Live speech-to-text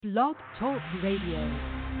Blog Talk Radio.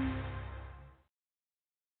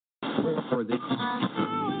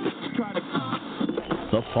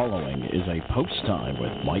 The following is a post time with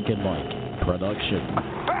Mike and Mike production.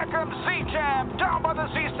 Beckham C-Champ down by the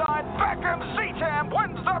seaside. Beckham C-Champ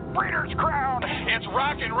wins the Breeders' Crown. It's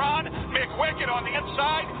Rockin' Ron McWicked on the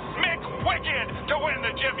inside. McWicked to win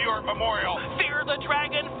the Jim York Memorial. Fear the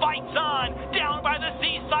Dragon fights on. Down by the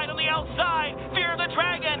seaside on the outside. Fear the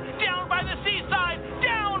Dragon down by the seaside.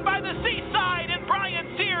 Down by the seaside. And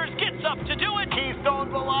Brian Sears gets up to do it. Keystone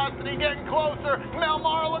Velocity getting closer.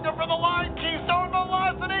 Melmar looking for the line. Keystone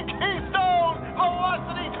Velocity. Keystone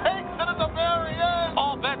Velocity takes it at the very end.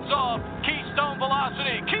 All bets off. Keystone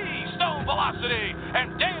Velocity. Keystone Velocity.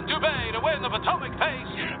 And Dan Dubé to win the Potomac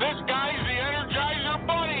Pace. This guy's the Energizer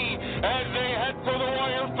Bunny as they head for the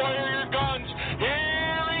wire. Fire your guns.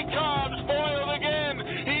 Here he comes. Foiled again.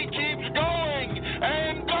 He keeps going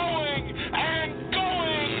and going and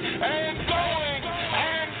going and going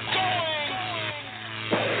and going.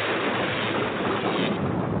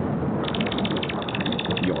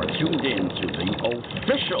 You're tuned in to the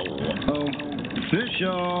official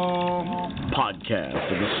podcast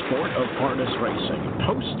of the sport of harness racing.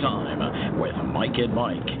 Post time with Mike and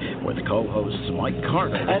Mike, with co-hosts Mike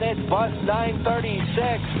Carter. And it's bus 936.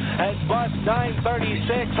 And bus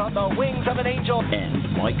 936 on the wings of an angel.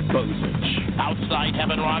 And Mike Bozich. Outside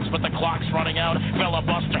Heaven Rocks, but the clock's running out.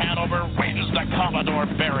 Filibuster Hanover wins the Commodore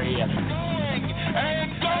Berry. Going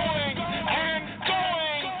and going and going.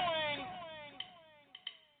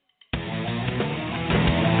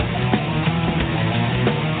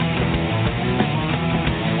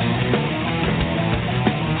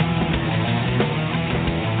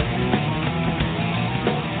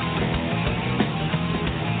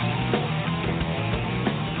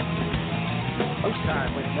 Post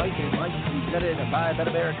time with Mike and Mike, presented by Bet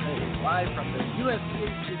America, is live from the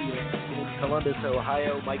USDA Studios in Columbus,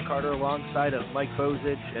 Ohio. Mike Carter alongside of Mike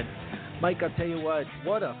Bozich. And Mike, I'll tell you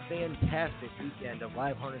what a fantastic weekend of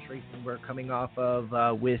live harness racing we're coming off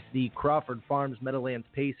of with the Crawford Farms Meadowlands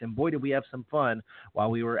Pace. And boy, did we have some fun while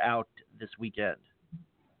we were out this weekend.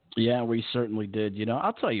 Yeah, we certainly did. You know,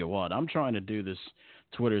 I'll tell you what, I'm trying to do this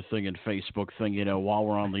Twitter thing and Facebook thing, you know, while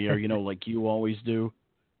we're on the air, you know, like you always do.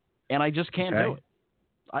 And I just can't do it.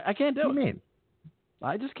 I can't do it. What do you mean?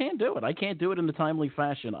 I just can't do it. I can't do it in a timely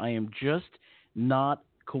fashion. I am just not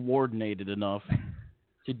coordinated enough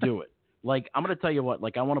to do it. Like, I'm going to tell you what,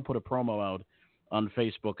 like, I want to put a promo out on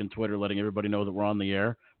Facebook and Twitter letting everybody know that we're on the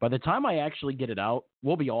air. By the time I actually get it out,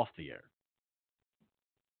 we'll be off the air.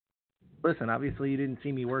 Listen, obviously you didn't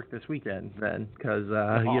see me work this weekend then because,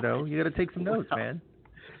 you know, you got to take some notes, man.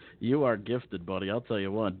 You are gifted, buddy. I'll tell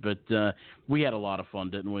you what. But we had a lot of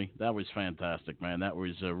fun, didn't we? That was fantastic, man. That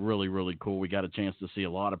was really, really cool. We got a chance to see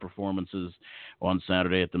a lot of performances on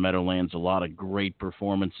Saturday at the Meadowlands. A lot of great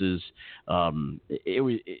performances. You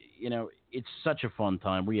know, it's such a fun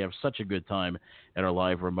time. We have such a good time at our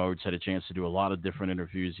live remotes. Had a chance to do a lot of different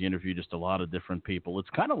interviews. You interview just a lot of different people.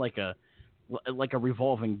 It's kind of like a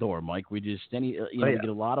revolving door, Mike. We just we get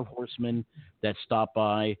a lot of horsemen that stop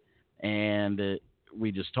by and. We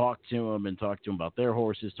just talk to them about their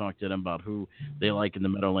horses, talk to them about who they like in the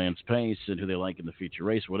Meadowlands Pace and who they like in the feature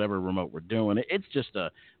race, whatever remote we're doing. It's just a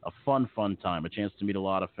fun time, a chance to meet a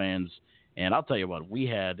lot of fans. And I'll tell you what, we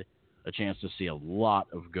had a chance to see a lot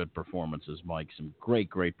of good performances, Mike, some great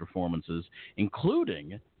performances,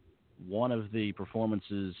 including one of the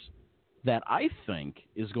performances that I think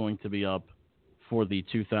is going to be up for the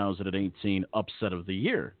 2018 Upset of the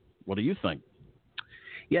Year. What do you think?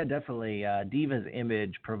 Yeah, definitely. Diva's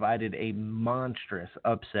Image provided a monstrous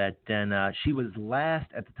upset, and she was last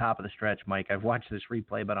at the top of the stretch, Mike. I've watched this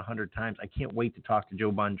replay about 100 times. I can't wait to talk to Joe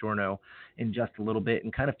Bongiorno in just a little bit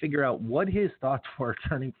and kind of figure out what his thoughts were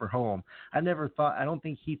turning for home. I don't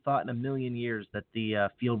think he thought in a million years that the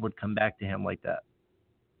field would come back to him like that.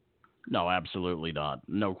 No, absolutely not.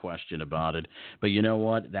 No question about it. But you know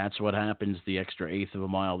what? That's what happens, the extra eighth of a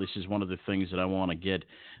mile. This is one of the things that I want to get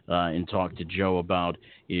and talk to Joe about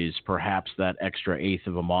is perhaps that extra eighth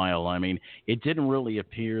of a mile. I mean, it didn't really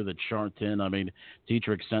appear that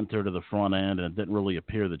Dietrich sent her to the front end, and it didn't really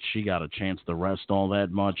appear that she got a chance to rest all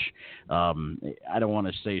that much. I don't want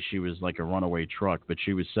to say she was like a runaway truck, but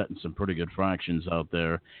she was setting some pretty good fractions out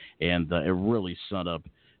there, and it really set up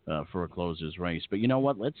for a closer's race. But you know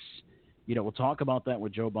what? We'll talk about that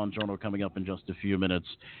with Joe Bongiorno coming up in just a few minutes.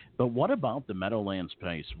 But what about the Meadowlands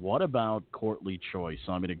Pace? What about Courtly Choice?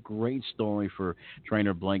 I mean, a great story for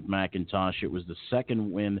trainer Blake McIntosh. It was the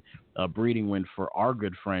second breeding win for our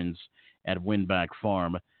good friends at Winback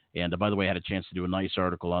Farm. And by the way, I had a chance to do a nice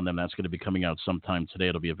article on them. That's going to be coming out sometime today.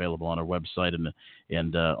 It'll be available on our website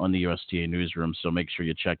and on the USTA newsroom. So make sure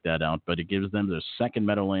you check that out. But it gives them their second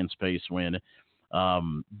Meadowlands Pace win.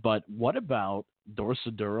 But what about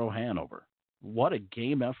Dorsoduro Hanover? What a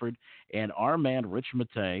game effort. And our man, Rich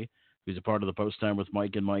Matei, who's a part of the Post Time with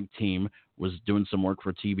Mike and Mike team, was doing some work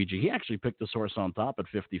for TVG. He actually picked this horse on top at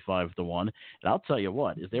 55-1. And I'll tell you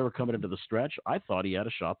what, as they were coming into the stretch, I thought he had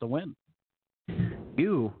a shot to win.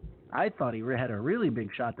 I thought he had a really big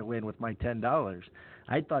shot to win with my $10.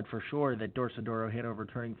 I thought for sure that Dorsoduro Hanover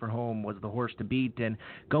turning for home was the horse to beat. And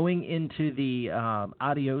going into the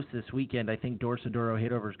Adios this weekend, I think Dorsoduro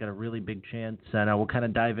Hanover's got a really big chance. And we'll kind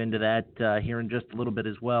of dive into that here in just a little bit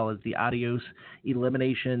as well, as the Adios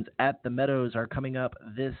eliminations at the Meadows are coming up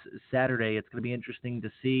this Saturday. It's going to be interesting to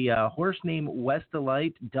see. A horse named West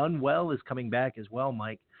Delight, done well, is coming back as well,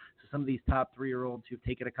 Mike. So some of these top 3-year-olds who've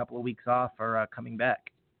taken a couple of weeks off are coming back.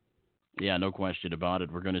 Yeah, no question about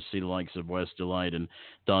it. We're going to see the likes of West Delight and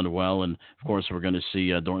Done Well, and of course we're going to see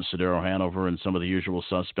Dorsoduro Hanover and some of the usual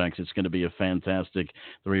suspects. It's going to be a fantastic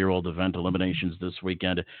 3-year-old event, eliminations this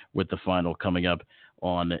weekend, with the final coming up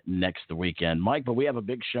on next weekend. Mike, but we have a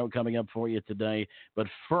big show coming up for you today. But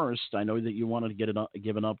first, I know that you wanted to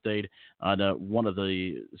give an update on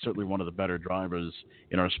certainly one of the better drivers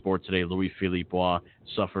in our sport today. Louis-Philippe Bois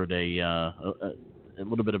suffered a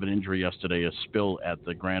little bit of an injury yesterday, a spill at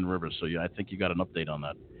the Grand River. So I think you got an update on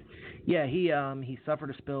that. Yeah, he suffered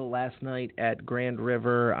a spill last night at Grand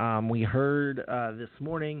River. We heard this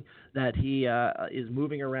morning that he is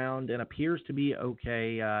moving around and appears to be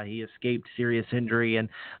okay. He escaped serious injury, and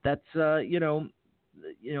that's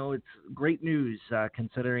it's great news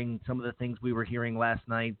considering some of the things we were hearing last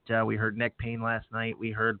night. We heard neck pain last night. We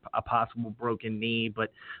heard a possible broken knee,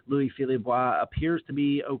 but Louis-Philippe Bois appears to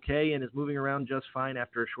be okay and is moving around just fine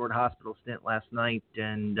after a short hospital stint last night.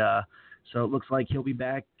 And so it looks like he'll be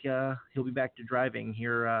back to driving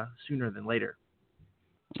here sooner than later.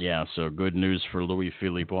 Yeah, so good news for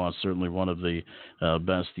Louis-Philippe Bois, certainly one of the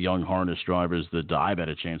best young harness drivers that I've had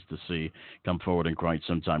a chance to see come forward in quite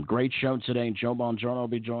some time. Great show today. Joe Bongiorno will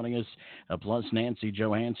be joining us, plus Nancy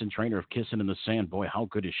Johannson, trainer of Kissing in the Sand. Boy, how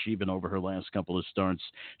good has she been over her last couple of starts?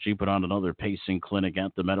 She put on another pacing clinic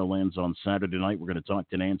at the Meadowlands on Saturday night. We're going to talk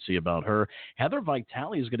to Nancy about her. Heather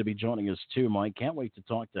Vitale is going to be joining us too, Mike. Can't wait to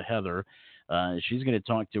talk to Heather. She's going to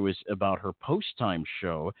talk to us about her post-time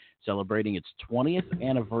show celebrating its 20th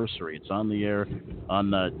anniversary. It's on the air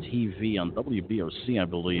on TV on WBOC, I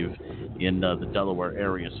believe, in the Delaware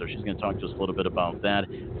area. So she's going to talk to us a little bit about that.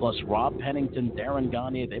 Plus, Rob Pennington, Darin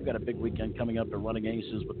Gagne. They've got a big weekend coming up at Running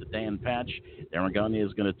Aces with the Dan Patch. Darin Gagne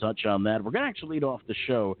is going to touch on that. We're going to actually lead off the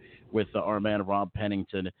show with our man Rob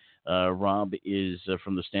Pennington. Rob is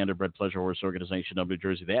from the Standardbred Pleasure Horse Organization of New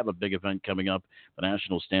Jersey. They have a big event coming up, the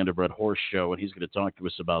National Standardbred Horse Show, and he's going to talk to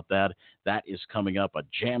us about that. That is coming up, a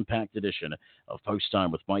jam-packed edition of Post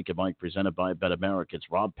Time with Mike and Mike, presented by Bet America.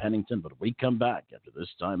 It's Rob Pennington, but we come back after this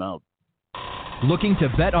timeout. Looking to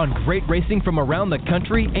bet on great racing from around the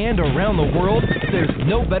country and around the world? There's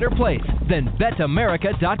no better place than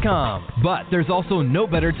BetAmerica.com. But there's also no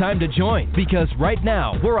better time to join, because right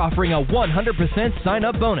now we're offering a 100%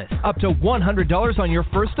 sign-up bonus up to $100 on your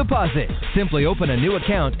first deposit. Simply open a new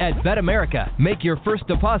account at BetAmerica, make your first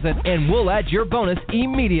deposit, and we'll add your bonus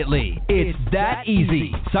immediately. It's that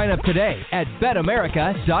easy. Sign up today at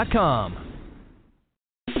BetAmerica.com.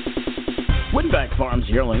 Winback Farms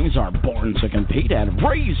yearlings are born to compete and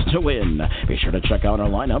raised to win. Be sure to check out our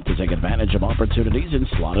lineup to take advantage of opportunities in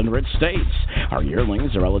slot-enriched states. Our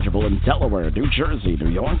yearlings are eligible in Delaware, New Jersey, New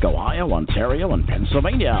York, Ohio, Ontario, and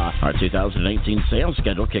Pennsylvania. Our 2018 sales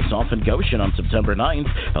schedule kicks off in Goshen on September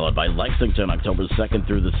 9th, followed by Lexington October 2nd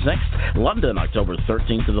through the 6th, London October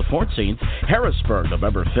 13th to the 14th, Harrisburg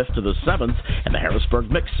November 5th to the 7th, and the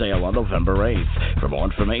Harrisburg Mix Sale on November 8th. For more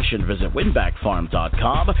information, visit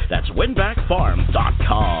winbackfarm.com. That's winbackfarm.com.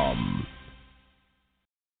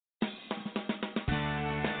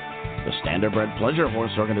 The Standardbred Pleasure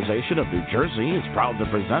Horse Organization of New Jersey is proud to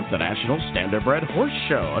present the National Standardbred Horse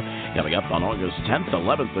Show, coming up on August 10th,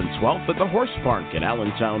 11th, and 12th at the Horse Park in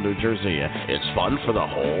Allentown, New Jersey. It's fun for the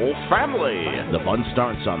whole family. The fun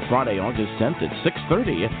starts on Friday, August 10th at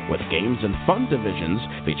 6:30 with games and fun divisions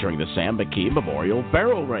featuring the Sam McKee Memorial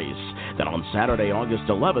Barrel Race. Then on Saturday, August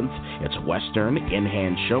 11th, it's Western,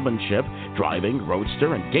 in-hand showmanship, driving,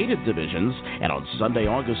 roadster, and gated divisions. And on Sunday,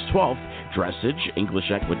 August 12th, dressage, English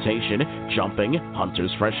equitation, jumping,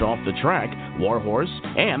 hunters fresh off the track, warhorse,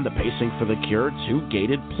 and the Pacing for the Cure 2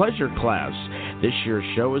 gated pleasure class. This year's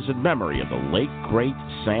show is in memory of the late, great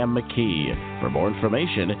Sam McKee. For more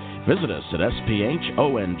information, visit us at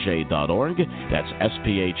sphonj.org. That's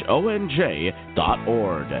sphonj.org.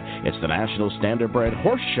 It's the National Standardbred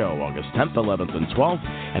Horse Show, August 10th, 11th, and 12th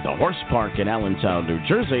at the Horse Park in Allentown, New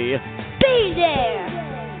Jersey. Be there!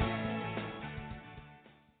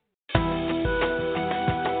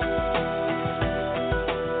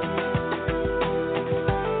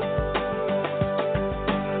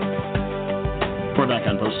 We're back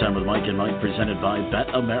on Post Time with Mike and Mike, presented by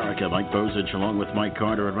Bet America. Mike Bozich along with Mike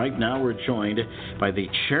Carter. And right now we're joined by the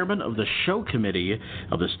chairman of the show committee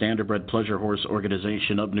of the Standardbred Pleasure Horse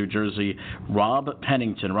Organization of New Jersey, Rob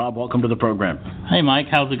Pennington. Rob, welcome to the program. Hey, Mike.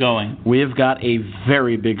 How's it going? We've got a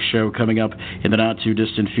very big show coming up in the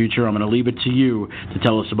not-too-distant future. I'm going to leave it to you to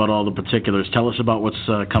tell us about all the particulars. Tell us about what's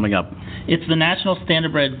coming up. It's the National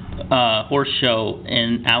Standardbred Horse Show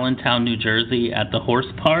in Allentown, New Jersey at the Horse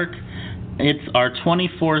Park. It's our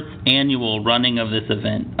 24th annual running of this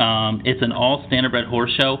event. It's an all-standardbred horse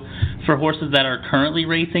show for horses that are currently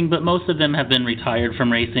racing, but most of them have been retired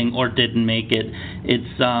from racing or didn't make it.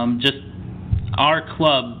 It's just our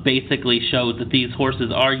club basically shows that these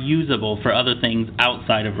horses are usable for other things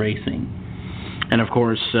outside of racing. And, of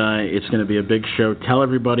course, it's going to be a big show. Tell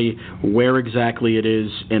everybody where exactly it is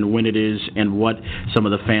and when it is and what some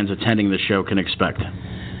of the fans attending the show can expect.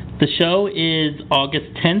 The show is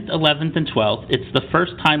August 10th, 11th, and 12th. It's the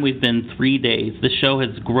first time we've been 3 days. The show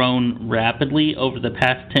has grown rapidly over the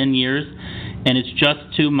past 10 years, and it's just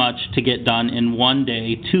too much to get done in 1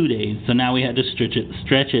 day, 2 days. So now we had to stretch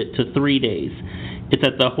it to 3 days. It's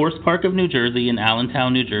at the Horse Park of New Jersey in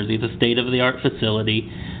Allentown, New Jersey. It's a state-of-the-art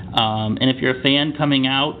facility. And if you're a fan coming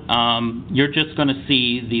out, you're just going to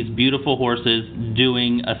see these beautiful horses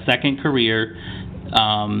doing a second career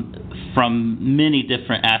from many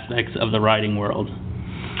different aspects of the riding world.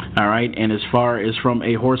 All right, and as far as from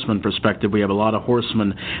a horseman perspective, we have a lot of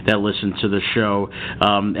horsemen that listen to the show,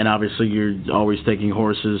 and obviously you're always taking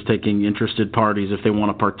horses, taking interested parties if they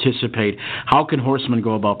want to participate. How can horsemen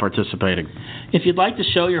go about participating? If you'd like to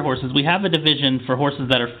show your horses, we have a division for horses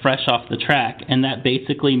that are fresh off the track, and that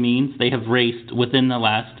basically means they have raced within the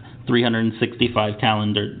last 365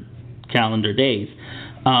 calendar days.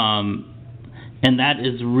 And that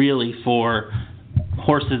is really for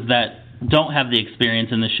horses that don't have the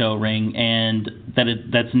experience in the show ring and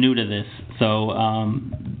that's new to this. So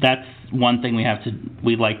that's one thing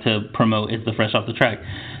we'd like to promote is the fresh off the track.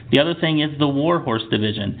 The other thing is the war horse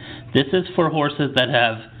division. This is for horses that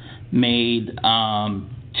have made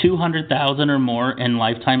 $200,000 or more in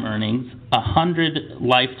lifetime earnings, 100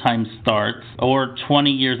 lifetime starts, or 20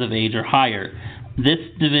 years of age or higher. This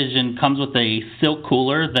division comes with a silk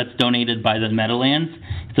cooler that's donated by the Meadowlands.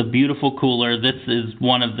 It's a beautiful cooler. This is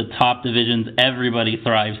one of the top divisions. Everybody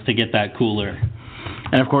thrives to get that cooler.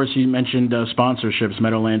 And, of course, you mentioned sponsorships.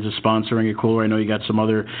 Meadowlands is sponsoring a cooler. I know you got some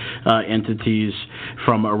other entities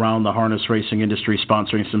from around the harness racing industry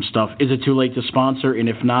sponsoring some stuff. Is it too late to sponsor? And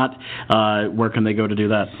if not, where can they go to do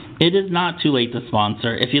that? It is not too late to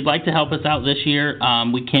sponsor. If you'd like to help us out this year,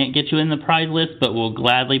 we can't get you in the prize list, but we'll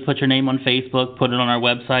gladly put your name on Facebook, put it on our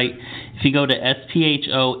website. If you go to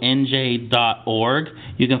sphonj.org,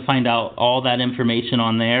 you can find out all that information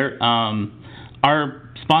on there. Our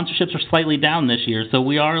sponsorships are slightly down this year, so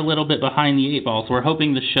we are a little bit behind the eight ball. So we're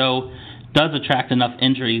hoping the show does attract enough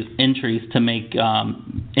entries to make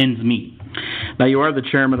ends meet. Now, you are the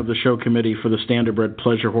chairman of the show committee for the Standardbred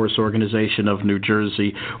Pleasure Horse Organization of New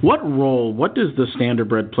Jersey. What does the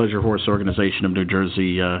Standardbred Pleasure Horse Organization of New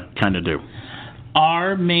Jersey kind of do?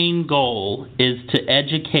 Our main goal is to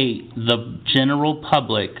educate the general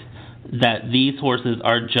public that these horses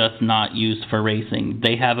are just not used for racing.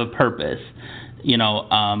 They have a purpose.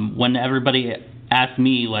 When everybody asks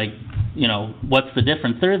me, what's the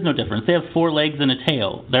difference? There is no difference. They have 4 legs and a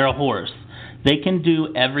tail. They're a horse. They can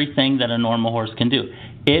do everything that a normal horse can do.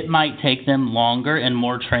 It might take them longer and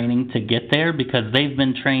more training to get there because they've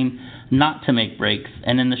been trained not to make breaks.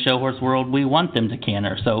 And in the show horse world, we want them to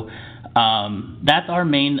canter. So that's our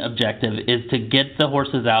main objective, is to get the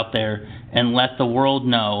horses out there and let the world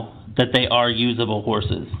know that they are usable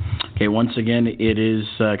horses. Okay, once again, it is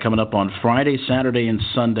coming up on Friday, Saturday, and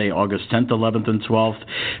Sunday, August 10th, 11th, and 12th.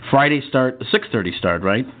 Friday start, 6:30 start,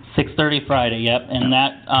 right? 6:30 Friday, yep. And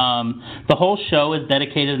that the whole show is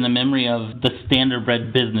dedicated in the memory of the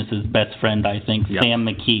Standardbred business's best friend, I think, yep. Sam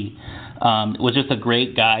McKee. Was just a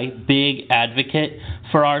great guy, big advocate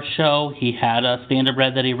for our show. He had a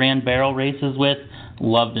Standardbred that he ran barrel races with.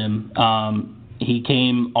 Loved him. He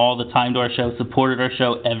came all the time to our show, supported our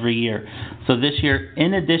show every year. So this year,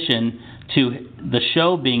 in addition to the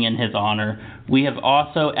show being in his honor, we have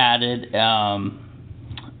also added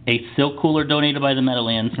a silk cooler donated by the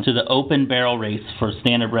Meadowlands to the open barrel race for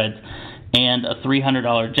standardbreds, and a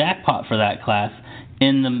 $300 jackpot for that class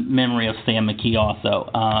in the memory of Sam McKee also.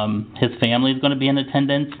 His family is going to be in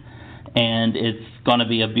attendance, and it's going to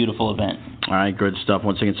be a beautiful event. All right, good stuff.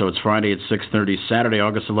 Once again, so it's Friday at 6:30, Saturday,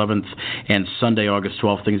 August 11th, and Sunday, August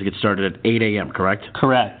 12th. Things get started at 8 a.m., correct?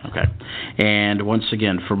 Correct. Okay. And once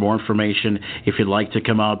again, for more information, if you'd like to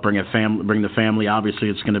come out, bring the family. Obviously,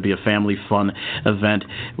 it's going to be a family fun event.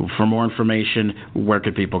 For more information, where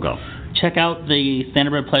could people go? Check out the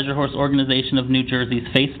Standardbred Pleasure Horse Organization of New Jersey's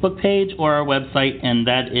Facebook page or our website, and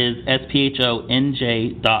that is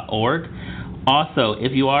sphonj.org. Also,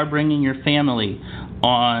 if you are bringing your family,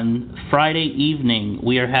 on Friday evening,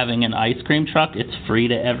 we are having an ice cream truck. It's free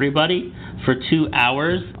to everybody for 2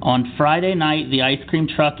 hours. On Friday night, the ice cream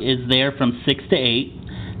truck is there from 6 to 8.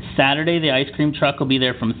 Saturday, the ice cream truck will be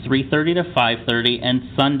there from 3:30 to 5:30, and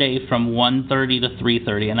Sunday from 1:30 to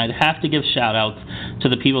 3:30. And I'd have to give shout-outs to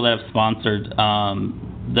the people that have sponsored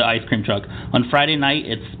the ice cream truck. On Friday night,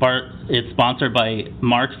 it's sponsored by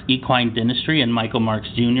Mark's Equine Dentistry and Michael Marks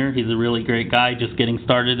Jr. He's a really great guy, just getting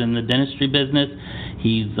started in the dentistry business.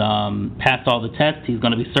 He's passed all the tests. He's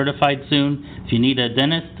going to be certified soon. If you need a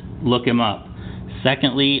dentist, look him up.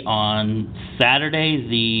 Secondly, on Saturday,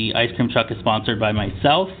 the ice cream truck is sponsored by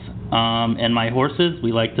myself and my horses.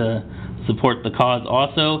 We like to support the cause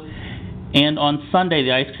also. And on Sunday,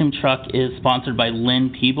 the ice cream truck is sponsored by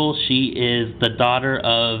Lynn Peeble. She is the daughter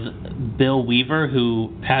of Bill Weaver,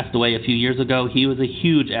 who passed away a few years ago. He was a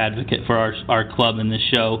huge advocate for our club and this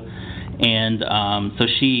show, and so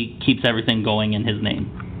she keeps everything going in his name.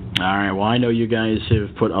 All right. Well, I know you guys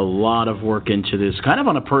have put a lot of work into this, kind of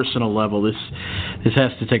on a personal level. This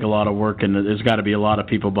has to take a lot of work, and there's got to be a lot of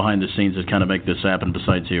people behind the scenes that kind of make this happen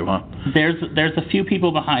besides you, huh? There's a few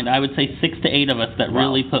people behind. I would say 6 to 8 of us that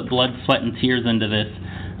really put blood, sweat, and tears into this.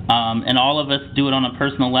 And all of us do it on a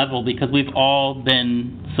personal level because we've all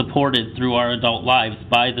been supported through our adult lives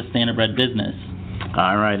by the Standardbred business.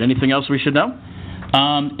 All right. Anything else we should know?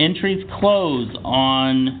 Entries close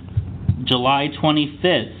on July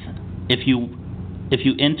 25th. If you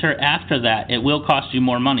enter after that, it will cost you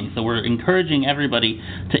more money. So we're encouraging everybody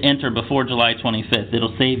to enter before July 25th.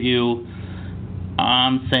 It'll save you,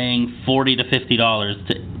 I'm saying, $40 to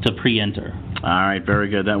 $50 to pre-enter. All right, very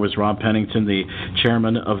good. That was Rob Pennington, the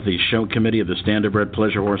chairman of the show committee of the Standardbred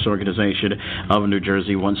Pleasure Horse Organization of New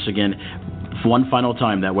Jersey. Once again, one final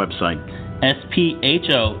time, that website.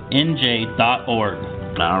 sphonj.org.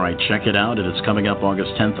 All right, check it out. It is coming up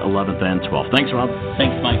August 10th, 11th, and 12th. Thanks, Rob.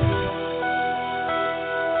 Thanks, Mike.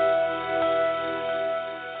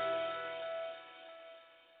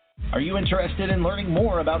 Are you interested in learning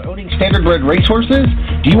more about owning standardbred racehorses?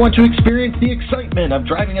 Do you want to experience the excitement of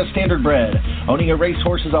driving a standardbred? Owning a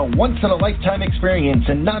racehorse is a once-in-a-lifetime experience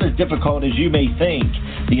and not as difficult as you may think.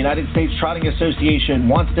 The United States Trotting Association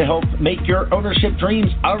wants to help make your ownership dreams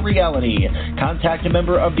a reality. Contact a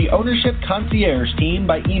member of the Ownership Concierge team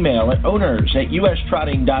by email at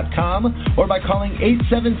owners@ustrotting.com or by calling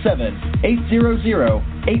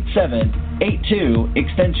 877-800-8782,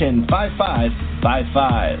 extension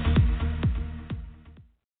 5555.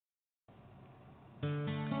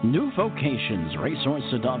 New Vocations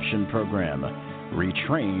Racehorse Adoption Program.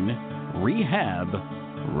 Retrain, rehab,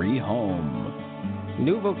 rehome.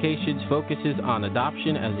 New Vocations focuses on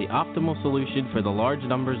adoption as the optimal solution for the large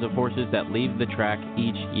numbers of horses that leave the track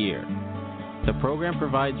each year. The program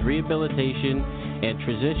provides rehabilitation and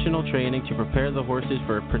transitional training to prepare the horses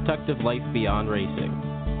for a productive life beyond racing.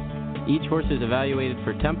 Each horse is evaluated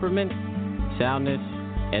for temperament, soundness,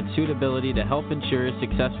 and suitability to help ensure a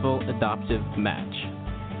successful adoptive match.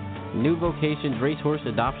 New Vocations Racehorse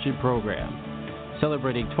Adoption Program,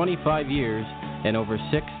 celebrating 25 years and over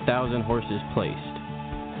 6,000 horses placed.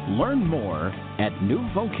 Learn more at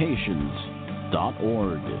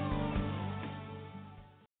newvocations.org.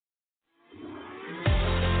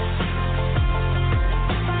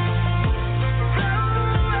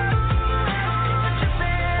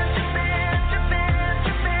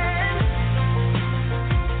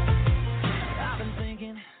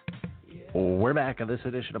 We're back on this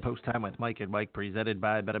edition of Post Time with Mike and Mike, presented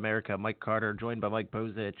by Bet America. Mike Carter, joined by Mike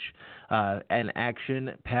Bozich. An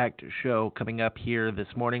action-packed show coming up here this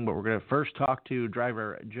morning, but we're going to first talk to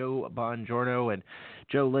driver Joe Bongiorno. And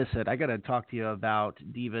Joe, listen, I got to talk to you about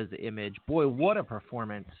Diva's Image. Boy, what a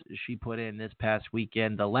performance she put in this past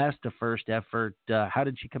weekend. The last to first effort. How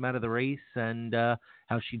did she come out of the race, and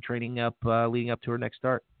how's she training up leading up to her next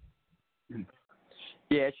start?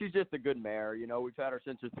 Yeah, she's just a good mare. We've had her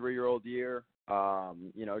since her 3-year-old year.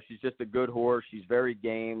 She's just a good horse. She's very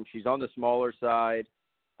game. She's on the smaller side.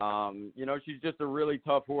 She's just a really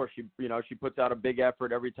tough horse. She puts out a big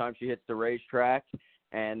effort every time she hits the racetrack.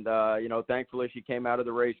 And, thankfully she came out of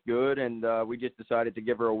the race good. And we just decided to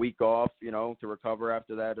give her a week off, to recover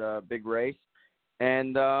after that big race.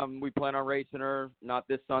 And we plan on racing her not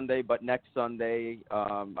this Sunday, but next Sunday,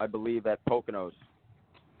 I believe, at Poconos.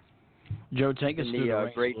 Joe, take us through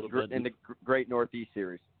the race a little bit. In the Great Northeast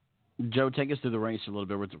Series. Joe, take us through the race a little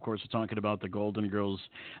bit. Of course, we're talking about the Golden Girls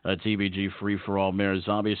TBG free-for-all mares.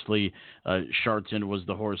 Obviously, Sharton was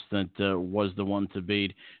the horse that was the one to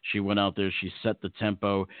beat. She went out there. She set the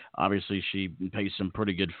tempo. Obviously, she paced some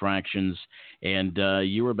pretty good fractions. And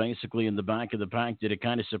you were basically in the back of the pack. Did it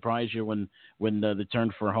kind of surprise you when the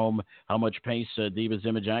turn for home, how much pace Diva's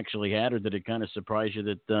Image actually had? Or did it kind of surprise you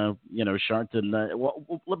that, Sharton,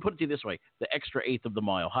 let's put it to you this way, the extra eighth of the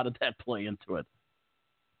mile, how did that play into it?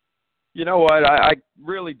 You know what? I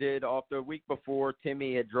really did. Off the week before,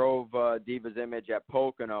 Timmy had drove Diva's Image at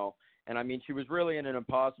Pocono. And, she was really in an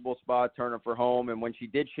impossible spot turning for home. And when she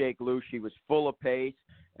did shake loose, she was full of pace.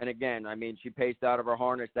 And, again, she paced out of her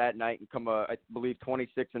harness that night and come, I believe,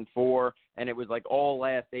 26-4. And it was like all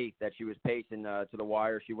last eighth that she was pacing to the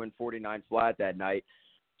wire. She went 49 flat that night.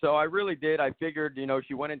 So I really did. I figured,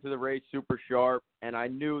 she went into the race super sharp, and I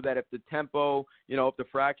knew that if the tempo, if the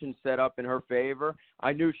fraction set up in her favor,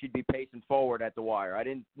 I knew she'd be pacing forward at the wire. I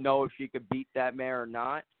didn't know if she could beat that mare or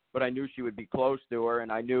not, but I knew she would be close to her,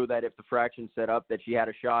 and I knew that if the fraction set up that she had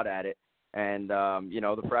a shot at it. And,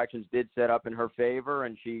 the fractions did set up in her favor,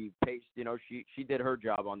 and she paced, she did her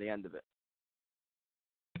job on the end of it.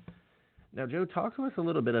 Now, Joe, talk to us a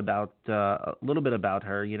little bit about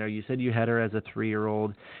her. You said you had her as a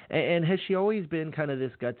 3-year-old, and has she always been kind of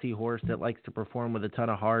this gutsy horse that likes to perform with a ton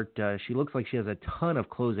of heart? She looks like she has a ton of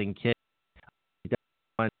closing kicks.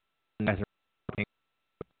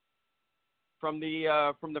 From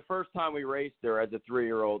the first time we raced her as a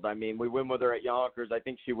 3-year-old, we went with her at Yonkers. I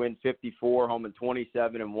think she went 54 home in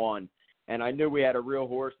 27-1, and I knew we had a real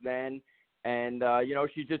horse then. And,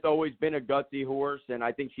 she's just always been a gutsy horse, and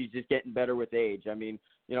I think she's just getting better with age.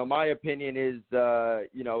 My opinion is,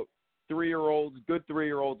 3-year-olds, good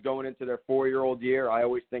 3-year-olds going into their 4-year-old year, I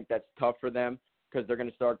always think that's tough for them because they're going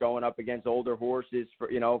to start going up against older horses for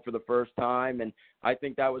the first time. And I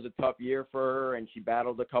think that was a tough year for her, and she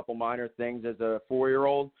battled a couple minor things as a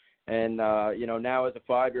 4-year-old. And, now as a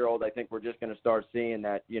 5-year-old, I think we're just going to start seeing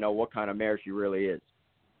that, what kind of mare she really is.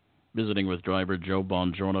 Visiting with driver Joe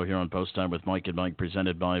Bongiorno here on Post Time with Mike and Mike,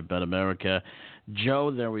 presented by Bet America.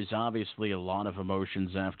 Joe, there was obviously a lot of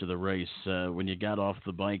emotions after the race. When you got off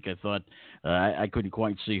the bike, I thought I couldn't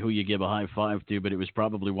quite see who you give a high five to, but it was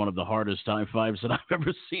probably one of the hardest high fives that I've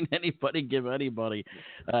ever seen anybody give anybody.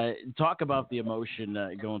 Talk about the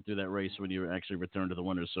emotion going through that race when you actually returned to the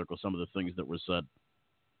winner's circle, some of the things that were said.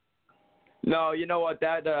 No, you know what?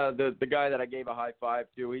 That the guy that I gave a high five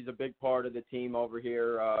to, he's a big part of the team over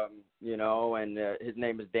here, and his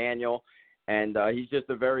name is Daniel, and he's just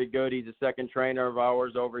he's a second trainer of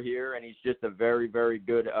ours over here, and he's just a very, very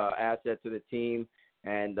good asset to the team,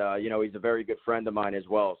 and he's a very good friend of mine as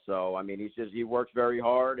well. So he works very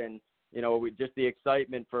hard, and just the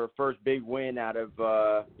excitement for a first big win out of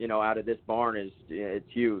this barn it's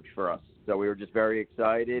huge for us. So we were just very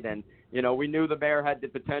excited, and we knew the mare had the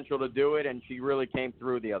potential to do it, and she really came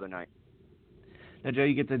through the other night. Now, Joe,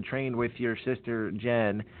 you get to train with your sister,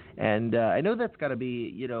 Jen, and I know that's got to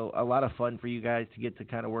be, a lot of fun for you guys to get to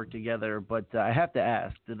kind of work together, but I have to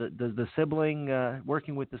ask, does the sibling,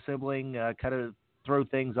 working with the sibling, kind of throw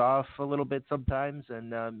things off a little bit sometimes,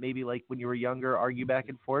 and maybe like when you were younger, argue back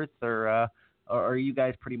and forth, or you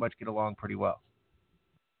guys pretty much get along pretty well?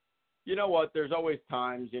 You know what? There's always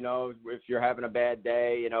times, if you're having a bad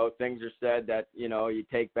day, things are said that, you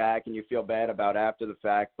take back and you feel bad about after the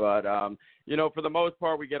fact. But, for the most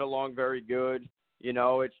part, we get along very good.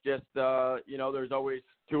 It's just, there's always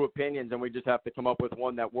two opinions, and we just have to come up with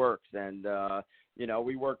one that works. And,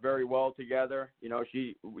 we work very well together.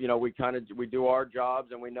 We do our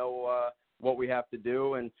jobs, and we know what we have to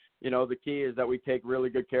do. And, the key is that we take really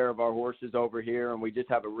good care of our horses over here, and we just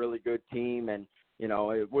have a really good team. And,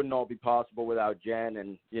 it wouldn't all be possible without Jen,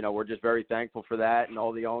 and, we're just very thankful for that, and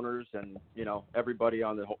all the owners and, everybody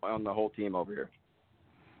on the whole team over here.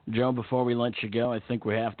 Joe, before we let you go, I think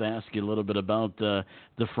we have to ask you a little bit about the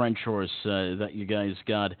French horse that you guys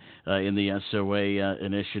got in the SOA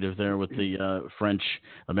initiative there with the French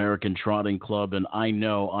American Trotting Club, and I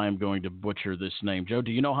know I'm going to butcher this name. Joe,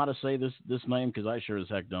 do you know how to say this name? Because I sure as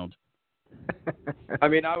heck don't. I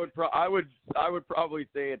mean, I would probably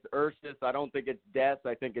say it's Ursus. I don't think it's Des.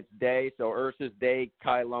 I think it's Day. So Ursus Day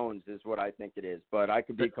Kylones is what I think it is, but I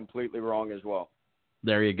could be completely wrong as well.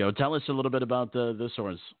 There you go. Tell us a little bit about this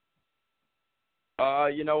horse.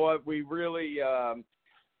 You know what? We really,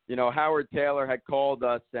 Howard Taylor had called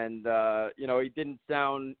us, and he didn't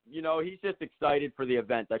sound. He's just excited for the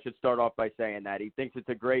event. I should start off by saying that he thinks it's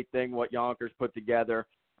a great thing what Yonkers put together.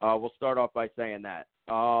 We'll start off by saying that.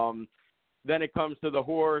 Then it comes to the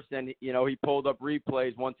horse, and, he pulled up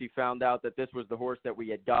replays once he found out that this was the horse that we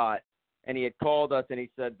had got. And he had called us, and he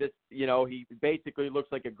said, this, he basically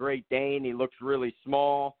looks like a Great Dane. He looks really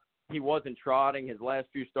small. He wasn't trotting. His last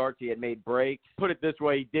few starts, he had made breaks. Put it this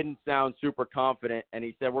way, he didn't sound super confident, and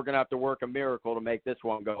he said, we're going to have to work a miracle to make this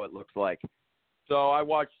one go, it looks like. So I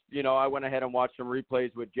watched, I went ahead and watched some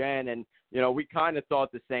replays with Jen, and, we kind of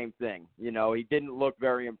thought the same thing. He didn't look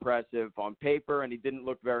very impressive on paper, and he didn't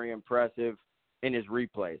look very impressive in his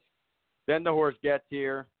replays. Then the horse gets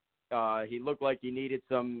here. He looked like he needed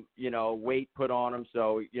some, weight put on him.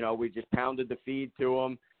 So, we just pounded the feed to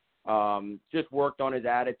him, just worked on his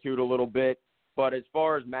attitude a little bit. But as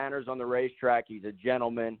far as manners on the racetrack, he's a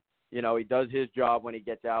gentleman. He does his job when he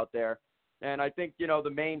gets out there. And I think, the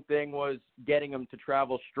main thing was getting him to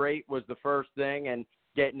travel straight was the first thing, and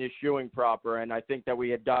getting his shoeing proper. And I think that we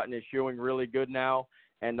had gotten his shoeing really good now.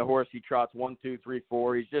 And the horse, he trots 1, 2, 3,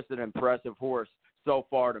 4. He's just an impressive horse so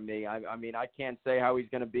far to me. I mean, I can't say how he's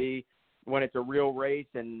going to be when it's a real race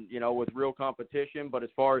and, with real competition. But as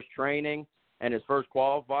far as training and his first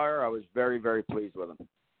qualifier, I was very, very pleased with him.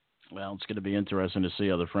 Well, it's going to be interesting to see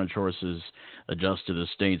how the French horses adjust to the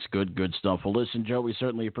States. Good stuff. Well, listen, Joe, we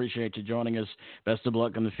certainly appreciate you joining us. Best of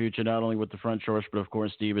luck in the future, not only with the French horse, but, of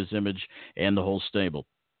course, Diva's Image and the whole stable.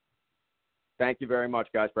 Thank you very much,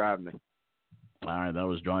 guys, for having me. All right, that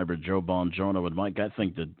was driver Joe Bongiorno. And, Mike, I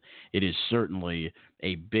think that it is certainly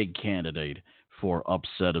a big candidate for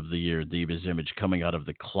upset of the year, Diva's Image, coming out of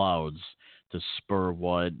the clouds to spur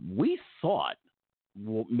what we thought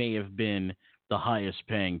may have been the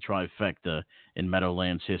highest-paying trifecta in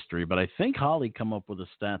Meadowlands history. But I think Holly come up with a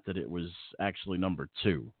stat that it was actually number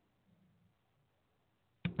 2.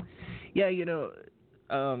 Yeah,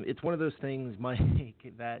 it's one of those things, Mike,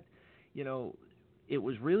 that, it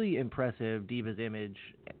was really impressive, Diva's Image,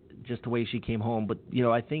 just the way she came home. But,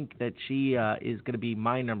 I think that she is going to be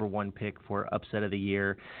my number 1 pick for upset of the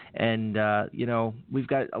year. And, we've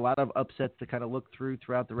got a lot of upsets to kind of look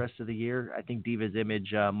throughout the rest of the year. I think Diva's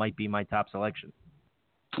Image might be my top selection.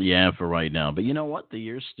 Yeah, for right now. But you know what? The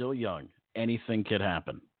year's still young. Anything could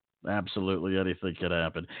happen. Absolutely anything could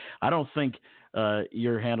happen. I don't think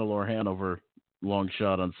your Handle or Hanover long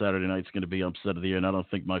shot on Saturday night is going to be upset of the year, and I don't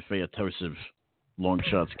think my Featossive long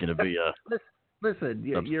shot's going to be Listen,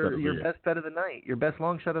 your best bet of the night, your best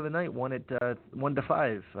long shot of the night won at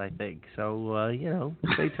 1-5, I think. So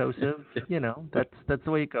Featossive, that's the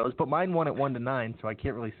way it goes. But mine won at 1-9, so I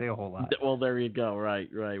can't really say a whole lot. Well, there you go. Right.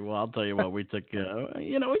 Well, I'll tell you what, we took we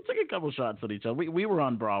took a couple shots at each other. We were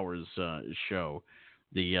on Brower's show,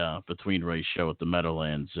 the Between Race show at the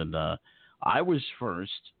Meadowlands, and I was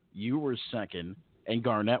first, you were second, and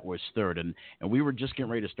Garnett was third, and we were just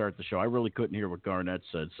getting ready to start the show. I really couldn't hear what Garnett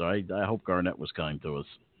said, so I hope Garnett was kind to us.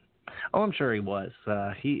 Oh, I'm sure he was.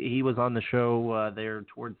 He was on the show there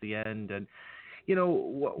towards the end, and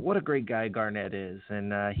what a great guy Garnett is,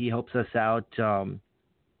 and he helps us out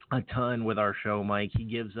a ton with our show, Mike. He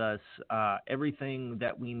gives us everything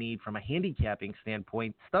that we need from a handicapping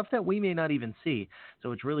standpoint, stuff that we may not even see.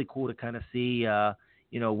 So it's really cool to kind of see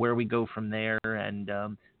where we go from there, and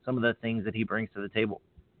some of the things that he brings to the table.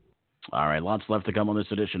 All right, lots left to come on this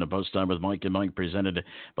edition of Post Time with Mike and Mike, presented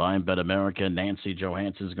by Bet America. Nancy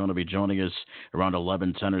Johannson is going to be joining us around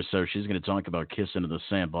 11:10 or so. She's going to talk about Kissing in the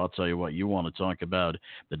Sand. But I'll tell you what, you want to talk about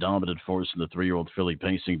the dominant force in the 3-year-old filly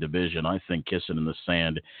pacing division. I think Kissing in the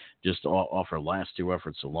Sand, just off her last 2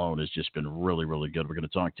 efforts alone, has just been really, really good. We're going to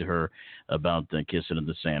talk to her about Kissing in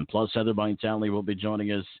the Sand. Plus, Heather Vitale will be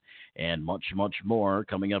joining us, and much, much more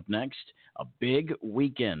coming up next. A big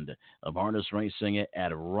weekend of harness racing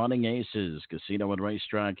at Running Aces Casino and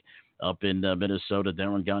Racetrack up in Minnesota.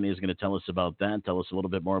 Darin Gagne is going to tell us about that, tell us a little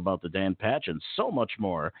bit more about the Dan Patch, and so much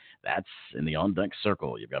more. That's in the On Deck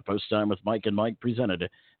Circle. You've got Post Time with Mike and Mike, presented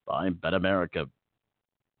by Bet America.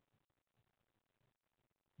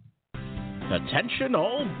 Attention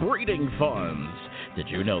all breeding farms. Did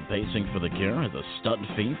you know Pacing for the Cure has a stud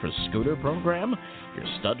fee for scooter program? Your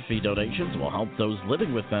stud fee donations will help those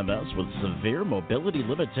living with MS with severe mobility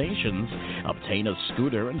limitations obtain a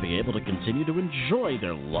scooter and be able to continue to enjoy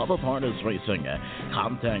their love of harness racing.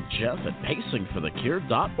 Contact Jeff at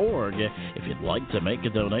pacingforthecure.org if you'd like to make a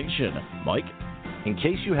donation. Mike? In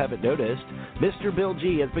case you haven't noticed, Mr. Bill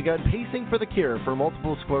G has begun Pacing for the Cure for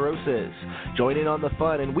multiple sclerosis. Join in on the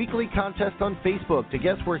fun and weekly contest on Facebook to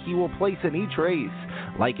guess where he will place in each race.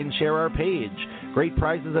 Like and share our page. Great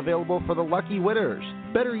prizes available for the lucky winners.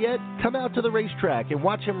 Better yet, come out to the racetrack and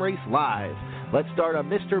watch him race live. Let's start a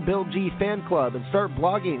Mr. Bill G fan club and start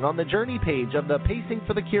blogging on the journey page of the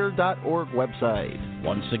pacingforthecure.org website.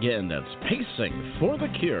 Once again, that's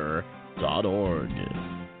pacingforthecure.org.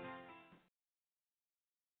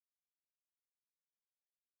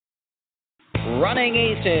 Running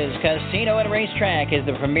Aces Casino and Racetrack is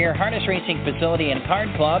the premier harness racing facility and card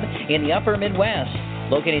club in the upper Midwest.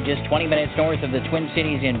 Located just 20 minutes north of the Twin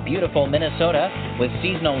Cities in beautiful Minnesota, with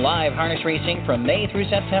seasonal live harness racing from May through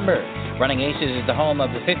September. Running Aces is the home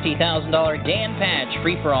of the $50,000 Dan Patch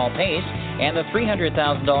Free-for-All Pace and the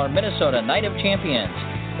 $300,000 Minnesota Night of Champions.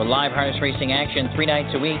 With live harness racing action 3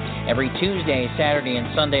 nights a week, every Tuesday, Saturday,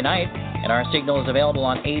 and Sunday night, and our signal is available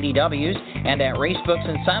on ADWs and at racebooks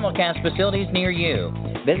and simulcast facilities near you.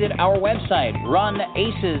 Visit our website,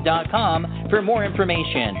 runaces.com, for more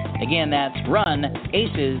information. Again, that's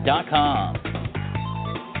runaces.com.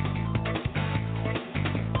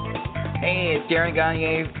 Hey, it's Darin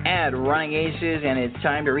Gagne at Running Aces, and it's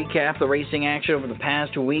time to recap the racing action over the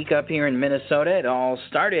past week up here in Minnesota. It all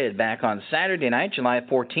started back on Saturday night, July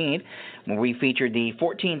 14th, when we featured the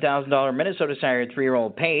 $14,000 Minnesota Sire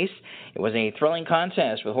 3-year-old Pace. It was a thrilling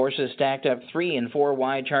contest with horses stacked up 3 and 4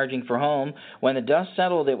 wide, charging for home. When the dust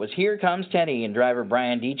settled, it was Here Comes Teddy and driver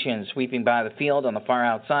Brian Deachin sweeping by the field on the far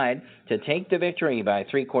outside to take the victory by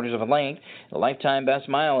 3/4 of a length, the lifetime best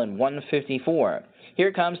mile in 1:54.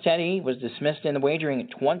 Here Comes Teddy was dismissed in the wagering at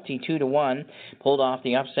 22-1, pulled off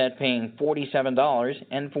the upset paying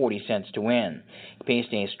 $47.40 to win. He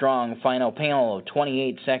paced a strong final panel of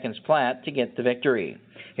 28 seconds flat to get the victory.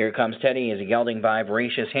 Here Comes Teddy is a gelding by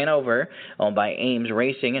Voracious Hanover, owned by Ames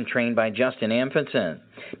Racing and trained by Justin Amundsen.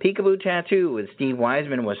 Peekaboo Tattoo with Steve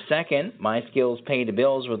Wiseman was second. My Skills Pay the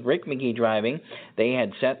Bills with Rick McGee driving. They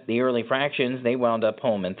had set the early fractions. They wound up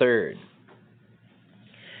home in third.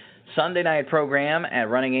 Sunday night program at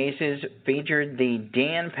Running Aces featured the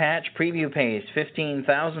Dan Patch Preview Pace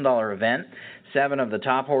 $15,000 event. 7 of the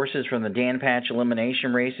top horses from the Dan Patch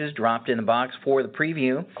elimination races dropped in the box for the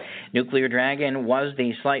preview. Nuclear Dragon was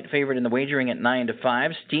the slight favorite in the wagering at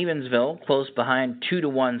 9-5. Stevensville close behind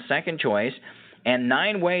 2-1 second choice. And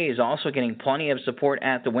 9 Ways also getting plenty of support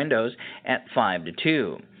at the windows at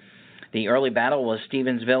 5-2. The early battle was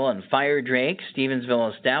Stevensville and Fire Drake.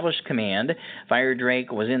 Stevensville established command. Fire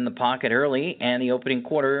Drake was in the pocket early, and the opening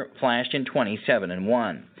quarter flashed in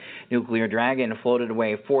 27-1. Nuclear Dragon floated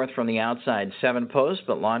away fourth from the outside 7 post,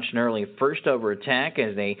 but launched an early first over attack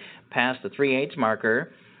as they passed the 3/8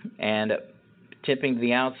 marker, and tipping to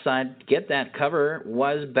the outside to get that cover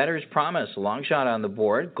was Better's Promise. Long shot on the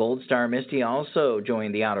board. Gold Star Misty also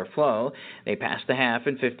joined the outer flow. They passed the half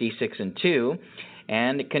in 56-2.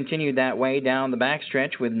 And continued that way down the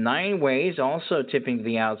backstretch with 9 Ways also tipping to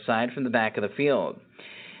the outside from the back of the field.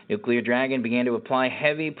 Nuclear Dragon began to apply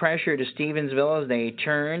heavy pressure to Stevensville as they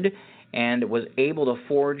turned and was able to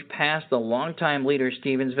forge past the longtime leader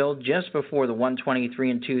Stevensville just before the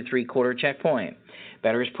 123 2/3 checkpoint.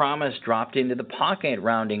 Better's Promise dropped into the pocket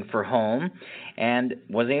rounding for home and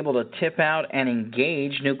was able to tip out and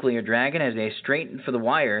engage Nuclear Dragon as they straightened for the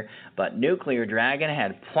wire, but Nuclear Dragon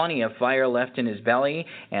had plenty of fire left in his belly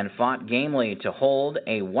and fought gamely to hold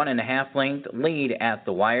a 1.5 length lead at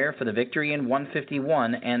the wire for the victory in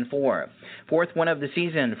 151-4. Fourth win of the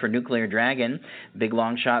season for Nuclear Dragon. Big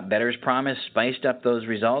long shot Better's Promise spiced up those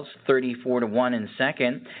results, 34-1 in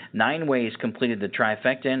second. 9 Ways completed the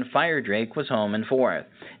trifecta, and Fire Drake was home in fourth.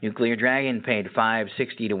 Nuclear Dragon paid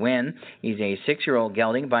 $5.60 to win. He's a 6-year-old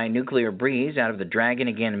gelding by Nuclear Breeze out of the Dragon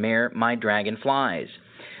Again mare My Dragon Flies.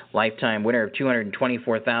 Lifetime winner of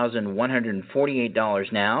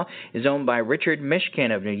 $224,148 now is owned by Richard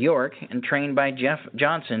Mishkin of New York and trained by Jeff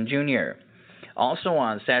Johannson Jr. Also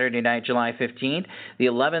on Saturday night, July 15th, the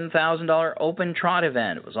 $11,000 Open Trot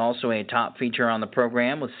event was also a top feature on the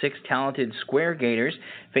program with 6 talented square gators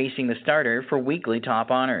facing the starter for weekly top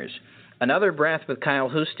honors. Another breath with Kyle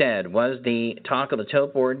Husted was the talk of the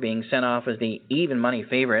tote board, being sent off as the even money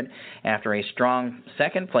favorite after a strong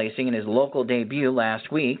second placing in his local debut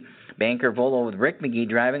last week. Banker Volo with Rick McGee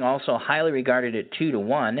driving, also highly regarded at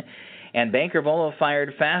 2-1. And Banker Volo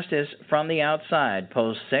fired fastest from the outside,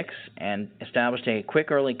 post 6, and established a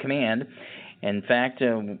quick early command. In fact,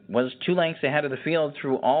 was 2 lengths ahead of the field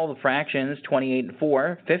through all the fractions,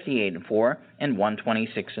 28-4, 58-4, and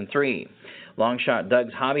 126-3. Longshot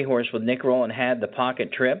Doug's Hobby Horse with Nick Rowland had the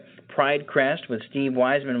pocket trip. Pride Crest with Steve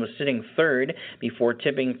Wiseman was sitting third before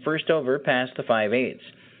tipping first over past the 5/8.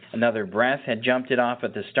 Another Breath had jumped it off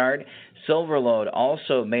at the start. Silverlode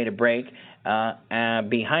also made a break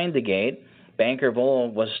behind the gate. Banker Volo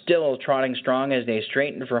was still trotting strong as they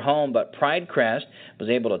straightened for home, but Pride Crest was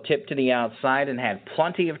able to tip to the outside and had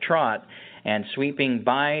plenty of trot, and sweeping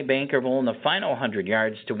by Banker Volo in the final 100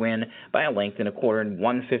 yards to win by a length and a quarter in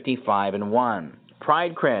 155-1.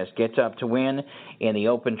 Pride Crest gets up to win in the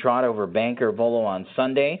open trot over Banker Volo on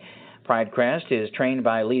Sunday. Pride Crest is trained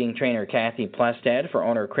by leading trainer Kathy Plested for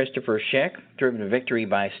owner Christopher Schick, driven to victory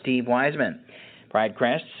by Steve Wiseman. Pride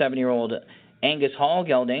Crest, 7-year-old Angus Hall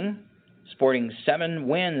gelding, sporting 7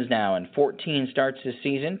 wins now and 14 starts this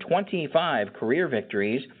season, 25 career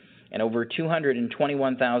victories, and over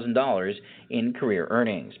 $221,000 in career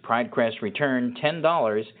earnings. Pride Crest returned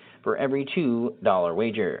 $10 for every $2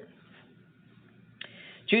 wager.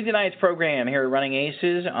 Tuesday night's program here at Running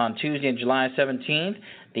Aces on Tuesday, July 17th.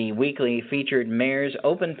 The weekly featured Mares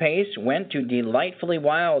Open Pace went to Delightfully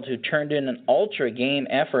Wild, who turned in an ultra game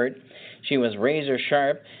effort. She was razor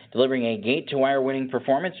sharp, delivering a gate-to-wire winning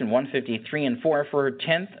performance in 153-4 for her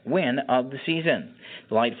 10th win of the season.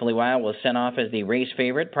 Delightfully Wild was sent off as the race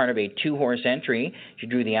favorite, part of a 2-horse entry. She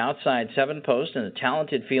drew the outside 7 post in a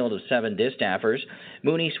talented field of 7 distaffers.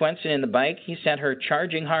 Mooney Swenson in the bike. He sent her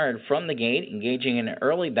charging hard from the gate, engaging in an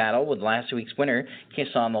early battle with last week's winner,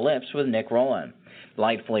 Kiss on the Lips, with Nick Rowland.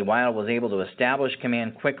 Delightfully Wild was able to establish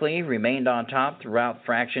command quickly, remained on top throughout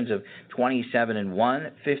fractions of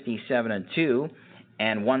 27-1, 57-2,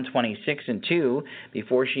 and 126-2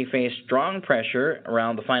 before she faced strong pressure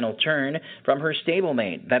around the final turn from her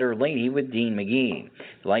stablemate, Better Lady with Dean McGee.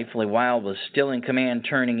 Delightfully Wild was still in command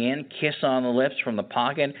turning in. Kiss on the Lips from the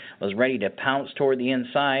pocket was ready to pounce toward the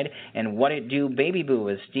inside, and What It Do Baby Boo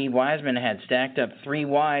with Steve Wiseman had stacked up 3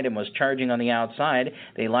 wide and was charging on the outside.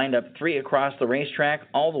 They lined up 3 across the racetrack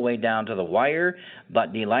all the way down to the wire,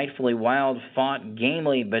 but Delightfully Wild fought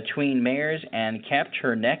gamely between mares and kept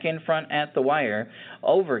her neck in front at the wire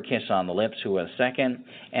over Kiss on the Lips, who was second,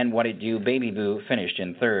 and What It Do Baby Boo finished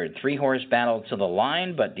in third. 3-horse battle to the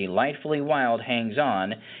line, but Delightfully Wild hangs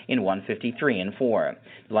on in 153-4.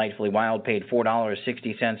 Delightfully Wild paid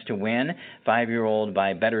 $4.60 to win. 5-year-old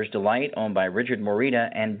by Better's Delight, owned by Richard Morita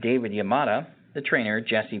and David Yamada, the trainer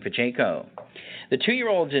Jesse Pacheco. The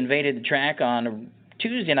 2-year-olds invaded the track on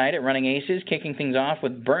Tuesday night at Running Aces, kicking things off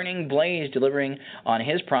with Burning Blaze delivering on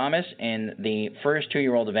his promise in the first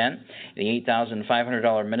 2-year-old event, the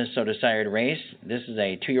 $8,500 Minnesota sired race. This is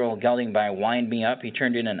a 2-year-old gelding by Wind Me Up. He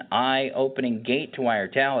turned in an eye-opening gate-to-wire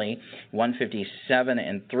tally,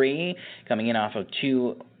 157-3, coming in off of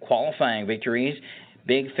 2 qualifying victories.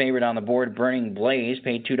 Big favorite on the board, Burning Blaze,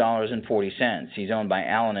 paid $2.40. He's owned by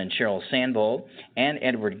Alan and Cheryl Sandbolt and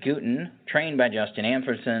Edward Gooten, trained by Justin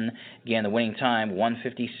Amferson. Again, the winning time,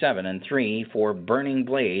 157-3 for Burning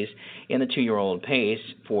Blaze in the 2-year-old pace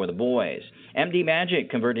for the boys. MD Magic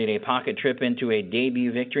converted a pocket trip into a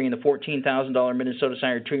debut victory in the $14,000 Minnesota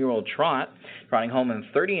sired 2-year-old trot, trotting home in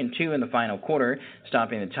 30-2 in the final quarter,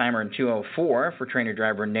 stopping the timer in 2:04 for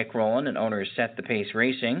trainer-driver Nick Rowland and owner Set the Pace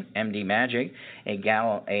Racing. MD Magic,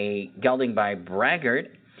 a gelding by Braggart,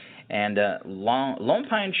 and Lone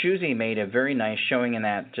Pine Shoesy made a very nice showing in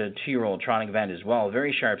that 2-year-old trotting event as well. A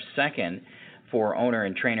very sharp second for owner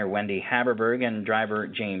and trainer Wendy Haberberg and driver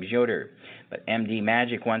James Yoder. But MD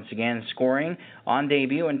Magic once again scoring on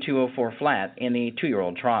debut in 2:04 flat in the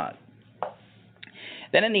 2-year-old trot.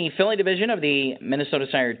 Then in the filly division of the Minnesota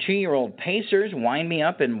Sire 2-year-old Pacers, Wind Me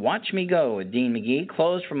Up and Watch Me Go with Dean McGee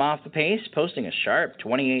closed from off the pace, posting a sharp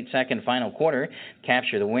 28-second final quarter,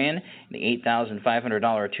 capture the win. The $8,500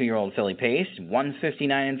 2-year-old filly pace,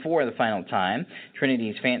 159-4 the final time.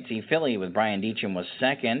 Trinity's Fancy Filly with Brian Deacham was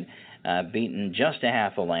second, beaten just a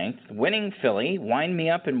half a length. Winning filly, Wind Me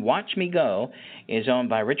Up and Watch Me Go, is owned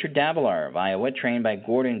by Richard Davilar of Iowa, trained by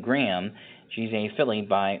Gordon Graham. She's a filly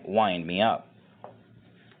by Wind Me Up.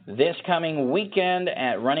 This coming weekend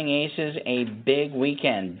at Running Aces, a big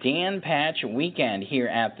weekend. Dan Patch weekend here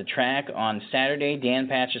at the track on Saturday. Dan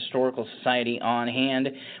Patch Historical Society on hand.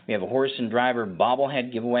 We have a horse and driver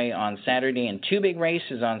bobblehead giveaway on Saturday and 2 big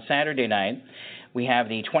races on Saturday night. We have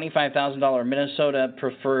the $25,000 Minnesota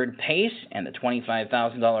Preferred Pace and the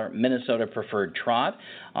 $25,000 Minnesota Preferred Trot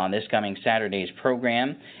on this coming Saturday's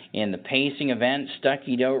program. In the pacing event,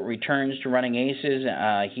 Stucky Doe returns to Running Aces.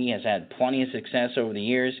 He has had plenty of success over the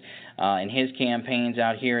years in his campaigns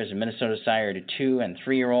out here as a Minnesota sire to 2- and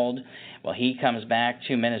 3-year-old. Well, he comes back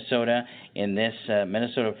to Minnesota in this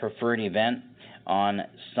Minnesota Preferred event on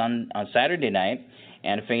Saturday night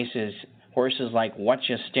and faces horses like What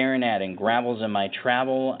You Staring At and Gravels in My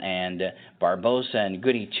Travel and Barbosa and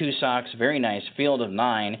Goody Two Socks. Very nice field of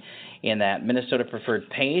 9 in that Minnesota Preferred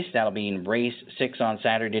Pace. That'll be in race 6 on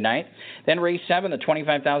Saturday night. Then race 7, the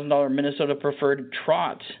 $25,000 Minnesota Preferred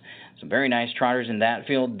Trot. Some very nice trotters in that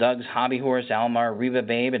field. Doug's Hobby Horse, Almar Riva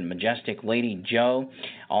Babe, and Majestic Lady Joe.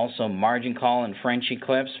 Also Margin Call and French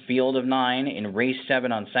Eclipse. Field of 9 in race 7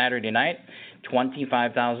 on Saturday night.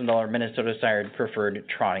 $25,000 Minnesota Sired Preferred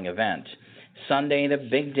Trotting event. Sunday, the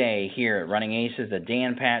big day here at Running Aces, the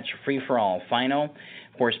Dan Patch Free-for-All Final.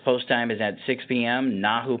 Of course, post time is at 6 p.m.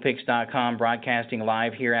 NahooPicks.com broadcasting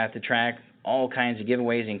live here at the track. All kinds of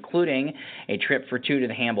giveaways, including a trip for 2 to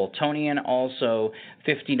the Hambletonian, also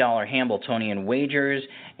 $50 Hambletonian wagers,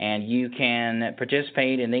 and you can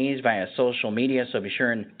participate in these via social media, so be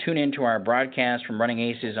sure and tune into our broadcast from Running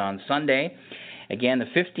Aces on Sunday. Again, the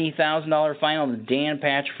 $50,000 final, the Dan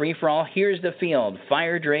Patch Free-for-All. Here's the field.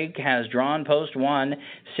 Fire Drake has drawn post 1,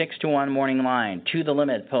 6-1 morning line. To the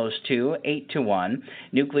Limit, post 2, 8-1.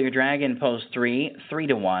 Nuclear Dragon, post 3,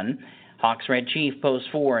 3-1. Hawks Red Chief, post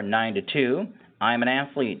 4, 9-2. I'm an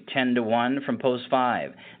Athlete, 10-1 from post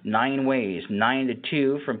 5. 9 Ways,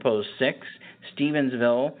 9-2 from post 6.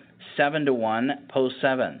 Stevensville, 7-1, post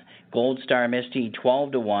 7. Gold Star Misty,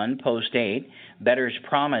 12-1, post 8. Better's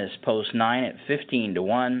Promise, post 9 at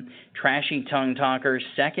 15-1. Trashy Tongue Talker,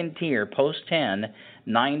 second tier, post 10,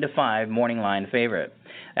 9-5, morning line favorite.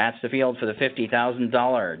 That's the field for the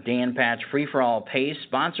 $50,000 Dan Patch Free-for-All Pace,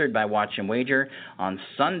 sponsored by Watch and Wager, on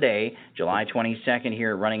Sunday, July 22nd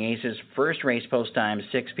here at Running Aces. First race post time,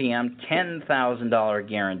 6 p.m., $10,000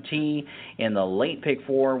 guarantee in the late pick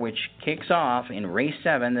 4, which kicks off in race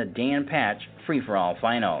 7, the Dan Patch Free-for-All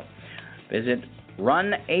Final. Visit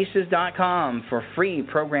runaces.com for free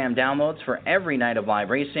program downloads for every night of live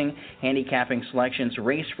racing, handicapping selections,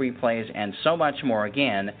 race replays, and so much more.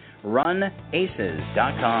 Again, runaces.com.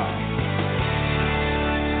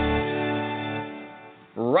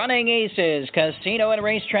 Running Aces Casino and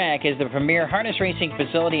Racetrack is the premier harness racing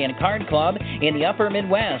facility and card club in the upper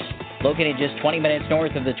Midwest. Located just 20 minutes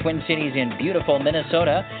north of the Twin Cities in beautiful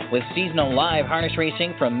Minnesota, with seasonal live harness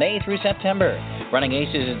racing from May through September. Running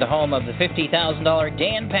Aces is the home of the $50,000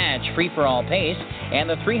 Dan Patch Free-for-All Pace and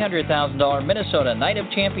the $300,000 Minnesota Night of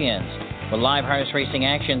Champions. With live harness racing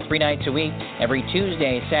action 3 nights a week, every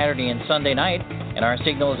Tuesday, Saturday, and Sunday night, and our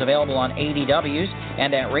signal is available on ADWs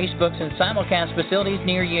and at racebooks and simulcast facilities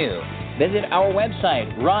near you. Visit our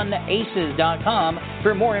website, runaces.com,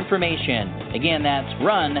 for more information. Again, that's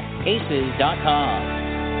runaces.com.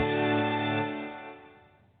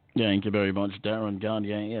 Thank you very much, Darin,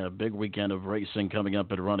 Gagne. A big weekend of racing coming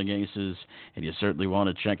up at Running Aces, and you certainly want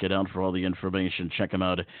to check it out for all the information. Check them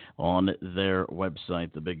out on their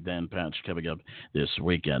website, the Big Dan Patch, coming up this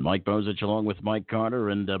weekend. Mike Bozich along with Mike Carter.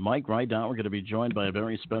 And Mike, right now we're going to be joined by a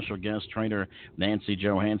very special guest trainer, Nancy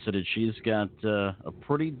Johannson, and she's got a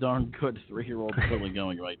pretty darn good 3-year-old filly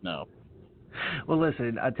going right now. Well,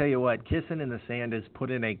 listen, I'll tell you what, Kissing in the Sand has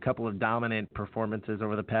put in a couple of dominant performances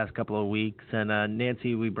over the past couple of weeks, and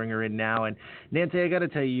Nancy, we bring her in now. And Nancy, I got to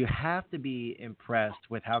tell you, you have to be impressed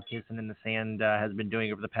with how Kissing in the Sand has been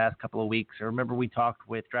doing over the past couple of weeks. I remember we talked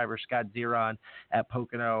with driver Scott Zeron at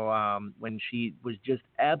Pocono when she was just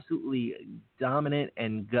absolutely dominant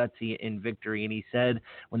and gutsy in victory, and he said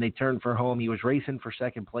when they turned for home, he was racing for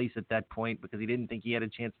second place at that point because he didn't think he had a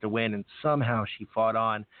chance to win, and somehow she fought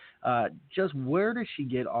on. Just where does she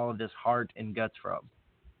get all of this heart and guts from?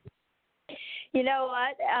 You know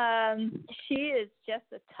what? She is just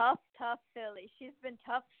a tough filly. She's been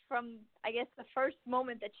tough from, I guess, the first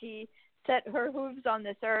moment that she set her hooves on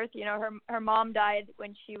this earth. You know, her mom died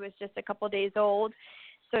when she was just a couple days old.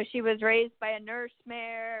 So she was raised by a nurse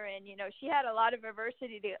mare, and, you know, she had a lot of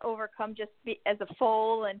adversity to overcome just as a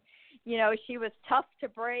foal. And, you know, she was tough to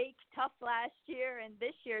break, tough last year, and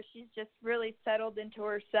this year she's just really settled into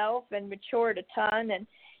herself and matured a ton. And,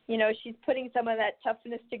 you know, she's putting some of that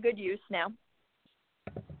toughness to good use now.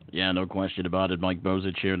 Yeah, no question about it. Mike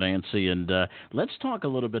Bozich here, Nancy. And let's talk a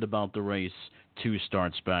little bit about the race 2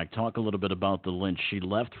 starts back. Talk a little bit about the Lynch. She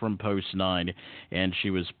left from post 9, and she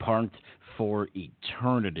was parked for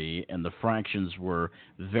eternity, and the fractions were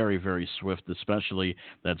very, very swift, especially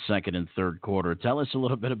that second and third quarter. Tell us a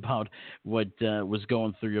little bit about what was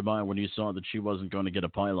going through your mind when you saw that she wasn't going to get a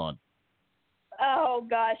pylon. Oh,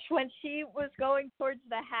 gosh. When she was going towards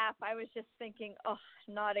the half, I was just thinking, oh,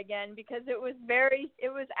 not again, because it was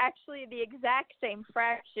actually the exact same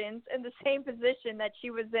fractions in the same position that she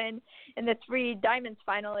was in the Three Diamonds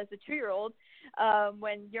final as a 2-year-old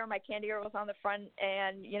when You're My Candy Girl was on the front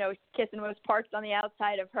and, Kissin was parked on the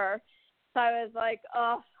outside of her. So I was like,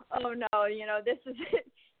 oh no, this is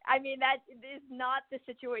 – I mean, that is not the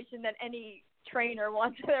situation that any trainer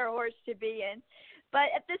wants their horse to be in. But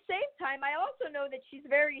at the same time, I also know that she's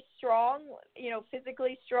very strong,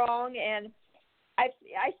 physically strong. And I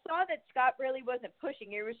saw that Scott really wasn't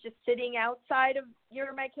pushing. He was just sitting outside of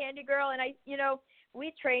You're My Candy Girl. And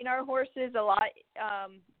we train our horses a lot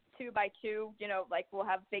 2 by 2, like we'll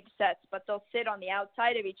have big sets, but they'll sit on the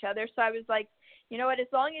outside of each other. So I was like, you know what, as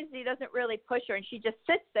long as he doesn't really push her and she just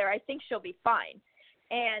sits there, I think she'll be fine.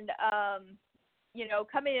 And,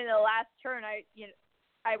 coming into the last turn,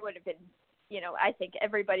 I would have been, I think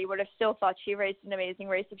everybody would have still thought she raced an amazing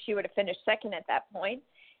race if she would have finished second at that point.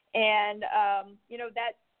 And,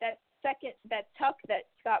 that tuck that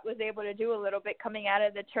Scott was able to do a little bit coming out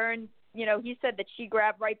of the turn, he said that she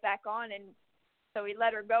grabbed right back on, and so he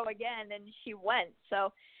let her go again, and she went.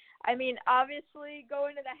 So, I mean, obviously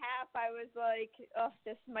going to the half, I was like, oh,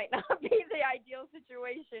 this might not be the ideal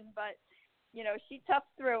situation, but, she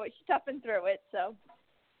toughened through it, so.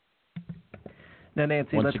 Now,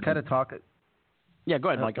 Nancy, let's kind of talk. Yeah, go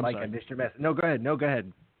ahead, Mike. I'm Mike, sorry. I missed your message. No, go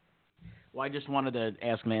ahead. Well, I just wanted to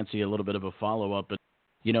ask Nancy a little bit of a follow-up. But,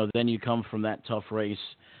 then you come from that tough race,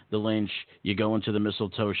 the Lynch, you go into the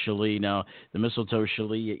Mistletoe Chalet. Now, the Mistletoe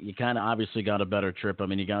Chalet, you kind of obviously got a better trip. I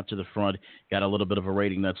mean, you got to the front, got a little bit of a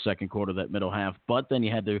rating that second quarter, that middle half, but then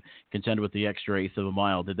you had to contend with the extra eighth of a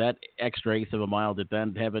mile. Did that extra eighth of a mile, did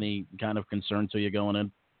that have any kind of concern to you going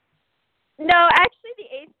in? No, actually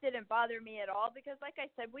the eighth didn't bother me at all because, like I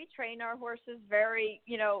said, we train our horses very,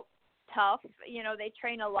 tough. They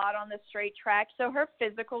train a lot on the straight track, so her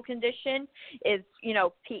physical condition is,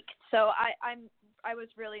 peaked. So I was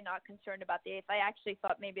really not concerned about the eighth. I actually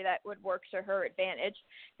thought maybe that would work to her advantage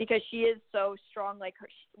because she is so strong. Like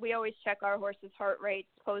we always check our horses' heart rates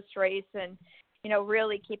post-race and,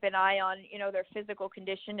 really keep an eye on, their physical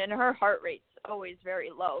condition. And her heart rate's always very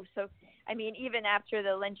low. So, I mean, even after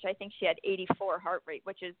the Lynch, I think she had 84 heart rate,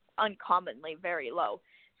 which is uncommonly very low.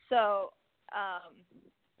 So,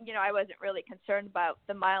 I wasn't really concerned about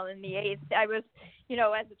the mile and the eighth. I was,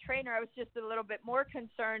 as a trainer, I was just a little bit more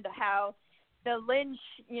concerned how the Lynch,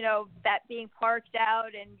 that being parked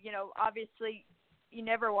out and, obviously you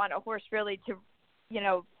never want a horse really to,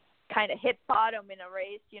 kind of hit bottom in a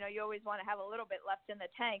race. You always want to have a little bit left in the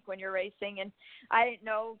tank when you're racing. And I didn't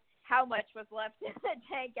know how much was left in the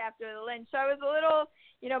tank after the Lynch. So I was a little,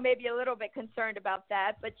 maybe a little bit concerned about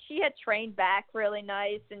that. But she had trained back really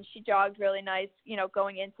nice and she jogged really nice,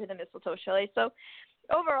 going into the Mistletoe Chalet. So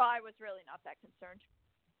overall, I was really not that concerned.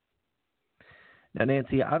 Now,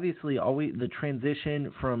 Nancy, obviously, always the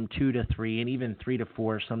transition from 2 to 3 and even 3 to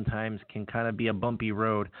 4 sometimes can kind of be a bumpy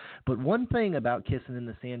road. But one thing about Kissin' in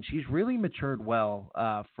the Sand, she's really matured well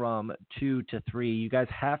from 2 to 3. You guys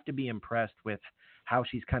have to be impressed with how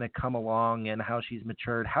she's kind of come along and how she's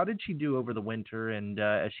matured. How did she do over the winter and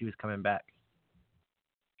as she was coming back?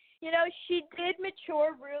 She did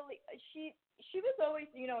mature really. She was always,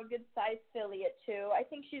 a good size filly at 2. I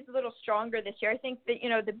think she's a little stronger this year. I think that,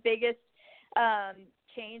 the biggest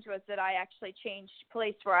change was that I actually changed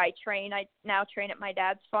place where I train. I now train at my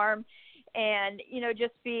dad's farm. And,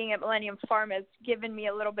 just being at Millennium Farm has given me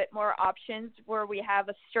a little bit more options where we have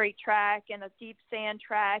a straight track and a deep sand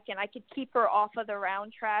track, and I could keep her off of the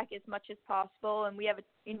round track as much as possible. And we have,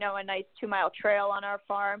 a nice 2-mile trail on our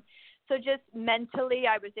farm. So just mentally,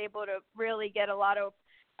 I was able to really get a lot of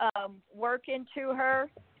work into her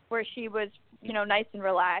where she was, nice and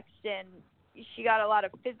relaxed, and she got a lot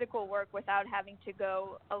of physical work without having to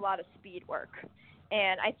go a lot of speed work.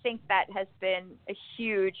 And I think that has been a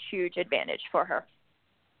huge, huge advantage for her.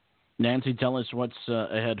 Nancy, tell us what's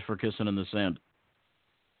ahead for Kissin' in the Sand.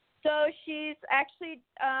 So she's actually,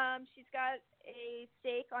 she's got a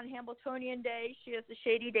stake on Hambletonian Day. She has the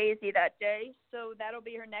Shady Daisy that day, so that'll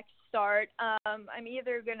be her next start. I'm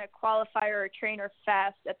either going to qualify her or train her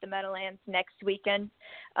fast at the Meadowlands next weekend,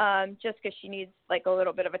 just because she needs like a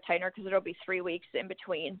little bit of a tighter because it'll be 3 weeks in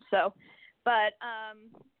between. So But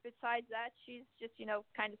besides that, she's just,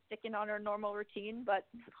 kind of sticking on her normal routine. But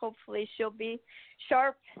hopefully she'll be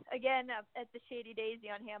sharp again at the Shady Daisy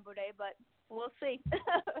on Hambo Day. But we'll see.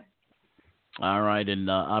 All right, and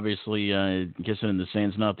obviously, Kissing in the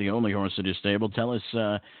Sand's not the only horse at your stable. Tell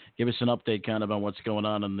us, give us an update kind of on what's going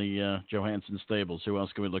on in the Johannson stables. Who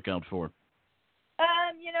else can we look out for?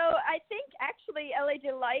 I think actually LA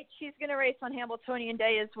Delight, she's going to race on Hambletonian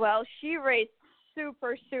Day as well. She raced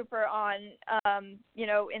super on,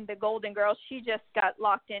 in the Golden Girls. She just got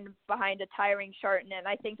locked in behind a tiring Charton, and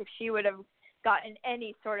I think if she would have gotten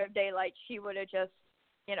any sort of daylight, she would have just,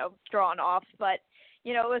 drawn off. But,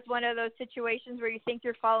 it was one of those situations where you think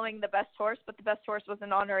you're following the best horse, but the best horse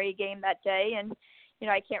wasn't on her A game that day, and,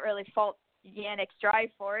 I can't really fault Yannick's drive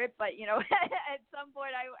for it, but at some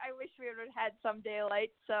point I wish we would have had some daylight.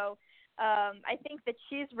 So I think that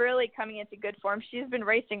she's really coming into good form. She's been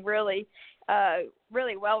racing really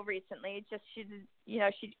well recently. Just she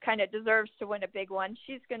kind of deserves to win a big one.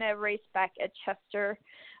 She's going to race back at Chester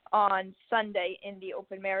on Sunday in the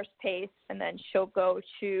Open Mares Pace, and then she'll go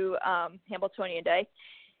to Hambletonian Day.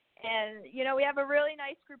 And we have a really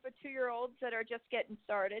nice group of 2-year-olds that are just getting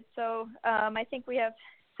started. So I think we have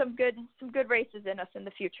some good races in us in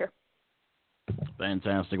the future.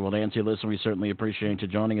 Fantastic. Well, Nancy, listen, we certainly appreciate you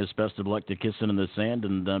joining us. Best of luck to Kissing in the Sand,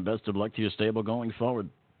 and best of luck to your stable going forward.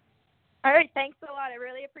 All right. Thanks a lot. I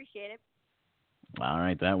really appreciate it. All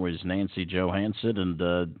right. That was Nancy Johannson, and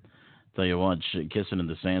tell you what, Kissing in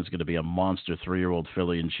the Sand is going to be a monster 3-year-old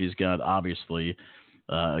filly, and she's got, obviously,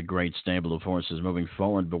 a great stable of horses moving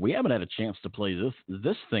forward. But we haven't had a chance to play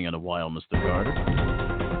this thing in a while, Mr. Carter.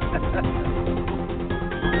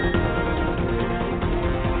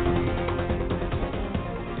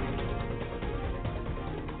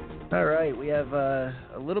 All right, we have a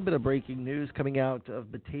little bit of breaking news coming out of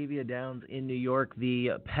Batavia Downs in New York.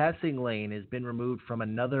 The passing lane has been removed from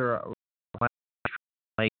another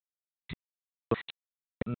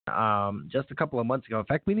just a couple of months ago. In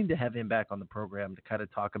fact, we need to have him back on the program to kind of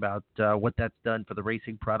talk about what that's done for the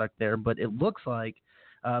racing product there. But it looks like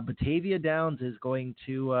Batavia Downs is going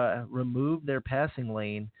to remove their passing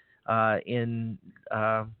lane in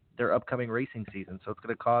their upcoming racing season. So it's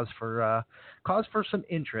going to cause for some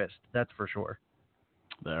interest, that's for sure.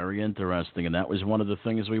 Very interesting. And that was one of the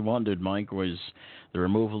things we wondered, Mike, was the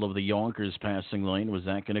removal of the Yonkers passing lane. Was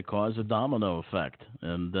that going to cause a domino effect?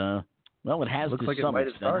 And, well, it has. Looks to like some it might have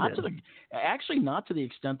extent. started. Actually, not to the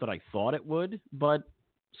extent that I thought it would, but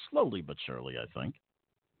slowly but surely, I think.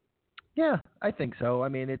 Yeah, I think so. I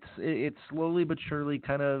mean, it's slowly but surely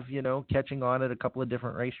kind of, catching on at a couple of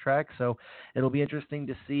different racetracks. So it'll be interesting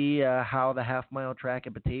to see how the half-mile track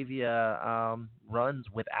at Batavia runs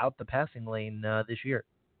without the passing lane this year.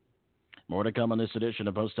 More to come on this edition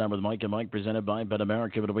of Post Time with Mike and Mike, presented by Bet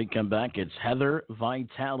America. When we come back, it's Heather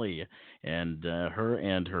Vitale, and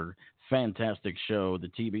her fantastic show. The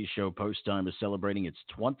TV show Post Time is celebrating its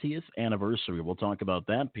 20th anniversary. We'll talk about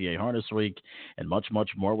that, PA Harness Week, and much,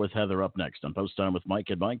 much more with Heather up next on Post Time with Mike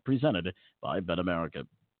and Mike, presented by Bet America.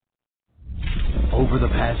 Over the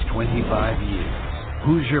past 25 years,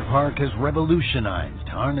 Hoosier Park has revolutionized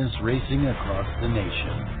harness racing across the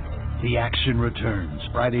nation. The action returns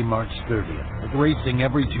Friday, March 30th, with racing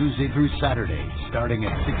every Tuesday through Saturday, starting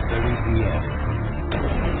at 6:30 p.m.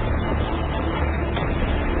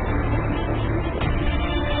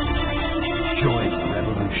 Join the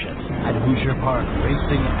revolution at Hoosier Park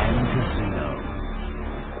Racing and Casino.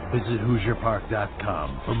 Visit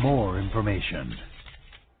HoosierPark.com for more information.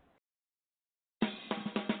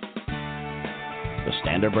 The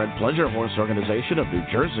Standardbred Pleasure Horse Organization of New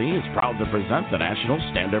Jersey is proud to present the National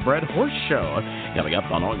Standardbred Horse Show, coming up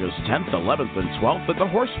on August 10th, 11th, and 12th at the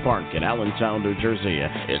Horse Park in Allentown, New Jersey.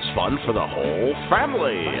 It's fun for the whole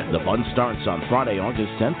family. The fun starts on Friday,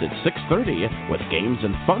 August 10th at 6:30 with games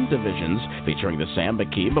and fun divisions featuring the Sam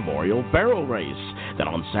McKee Memorial Barrel Race. Then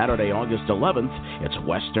on Saturday, August 11th, it's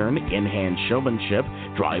Western, in-hand showmanship,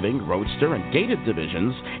 driving, roadster, and gated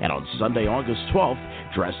divisions. And on Sunday, August 12th,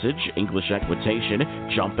 dressage, English equitation,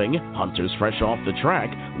 jumping, hunters fresh off the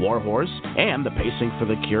track, warhorse, and the Pacing for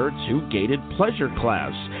the Cure 2 gated pleasure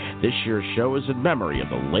class. This year's show is in memory of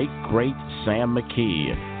the late, great Sam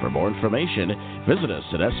McKee. For more information, visit us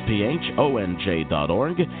at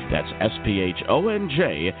sphonj.org. That's sphonj.org.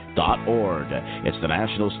 It's the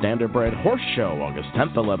National Standardbred Horse Show, August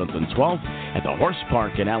 10th, 11th, and 12th at the Horse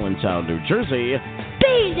Park in Allentown, New Jersey.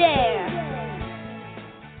 Be there!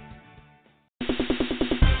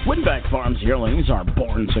 Winbak Farms yearlings are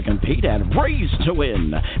born to compete and raised to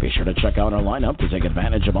win. Be sure to check out our lineup to take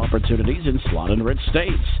advantage of opportunities in slot-and-rich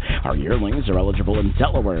states. Our yearlings are eligible in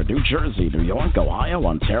Delaware, New Jersey, New York, Ohio,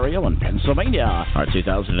 Ontario, and Pennsylvania. Our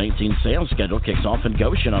 2018 sales schedule kicks off in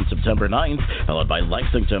Goshen on September 9th, followed by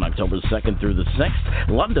Lexington October 2nd through the 6th,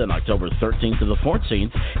 London October 13th to the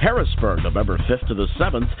 14th, Harrisburg November 5th to the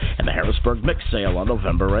 7th, and the Harrisburg Mix Sale on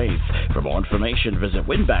November 8th. For more information, visit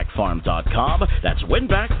winbackfarm.com. That's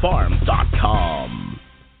winbackfarm.com.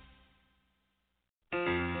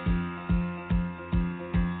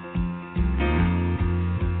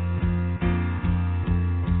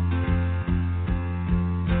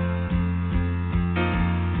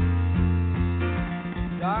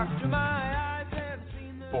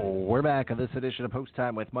 We're back on this edition of Post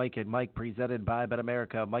Time with Mike and Mike, presented by Bet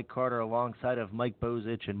America. Mike Carter alongside of Mike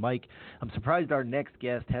Bozich. And Mike, I'm surprised our next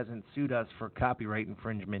guest hasn't sued us for copyright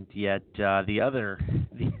infringement yet. The other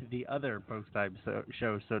Post Time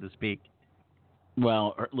show, so to speak.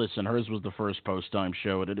 Well, listen, hers was the first post-time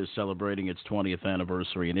show, and it is celebrating its 20th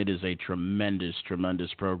anniversary, and it is a tremendous,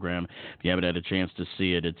 tremendous program. If you haven't had a chance to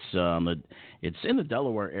see it, it's in the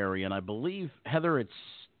Delaware area, and I believe, Heather, it's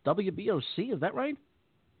WBOC, is that right?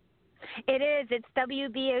 It is. It's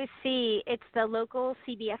WBOC. It's the local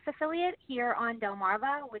CBS affiliate here on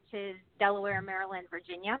Delmarva, which is Delaware, Maryland,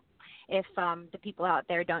 Virginia, if the people out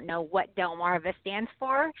there don't know what Delmarva stands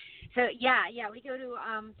for. So, yeah, we go to,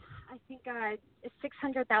 I think,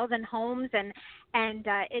 600,000 homes, and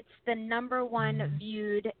it's the number one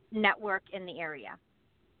viewed network in the area.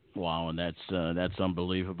 Wow, and that's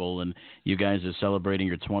unbelievable. And you guys are celebrating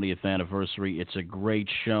your 20th anniversary. It's a great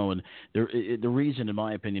show, and the reason, in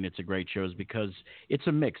my opinion, it's a great show is because it's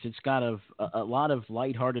a mix. It's got a lot of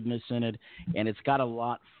lightheartedness in it, and it's got a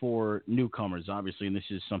lot for newcomers, obviously, and this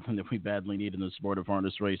is something that we badly need in the sport of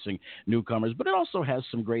harness racing, newcomers. But it also has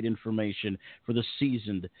some great information for the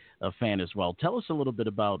seasoned fan as well. Tell us a little bit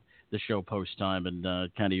about the show Post Time and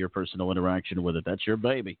kind of your personal interaction with it. That's your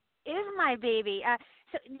baby. It is my baby.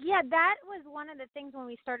 So, yeah, that was one of the things when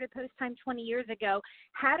we started Post Time 20 years ago.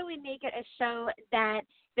 How do we make it a show that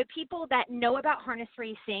the people that know about harness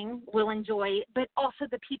racing will enjoy, but also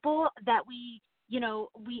the people that we know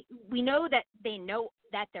that they know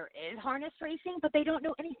that there is harness racing, but they don't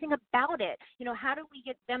know anything about it. How do we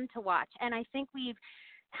get them to watch? And I think we've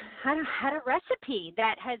had a recipe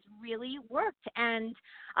that has really worked. And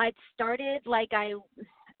it started like I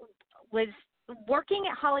was working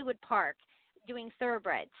at Hollywood Park, doing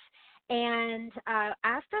thoroughbreds, and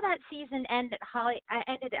after that season ended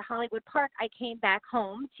at Hollywood Park, I came back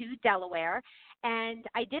home to Delaware, and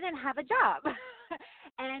I didn't have a job.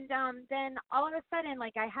 And then all of a sudden,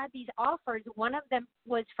 I had these offers. One of them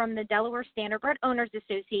was from the Delaware Standardbred Owners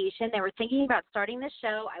Association. They were thinking about starting the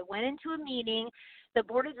show. I went into a meeting. The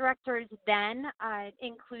board of directors then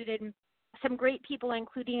included some great people,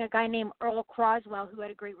 including a guy named Earl Croswell, who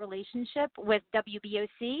had a great relationship with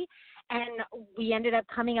WBOC, and we ended up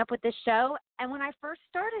coming up with this show. And when I first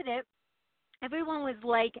started it, everyone was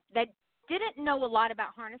that didn't know a lot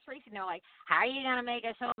about harness racing. They're like, how are you going to make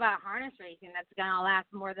a show about harness racing that's going to last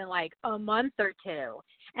more than a month or two?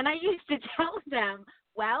 And I used to tell them,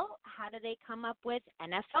 well, how do they come up with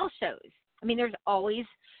NFL shows? I mean, there's always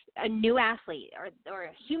a new athlete or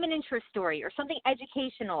a human interest story or something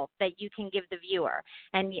educational that you can give the viewer.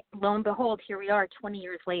 And lo and behold, here we are 20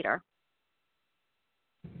 years later.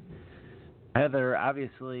 Heather,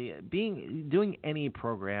 obviously, doing any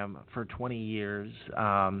program for 20 years,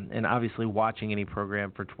 and obviously watching any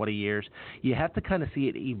program for 20 years, you have to kind of see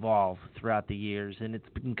it evolve throughout the years. And it's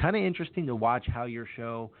been kind of interesting to watch how your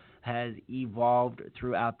show has evolved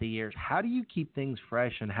throughout the years. How do you keep things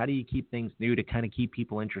fresh, and how do you keep things new to kind of keep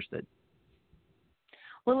people interested?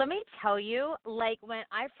 Well, let me tell you, when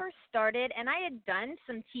I first started, and I had done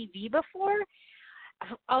some TV before,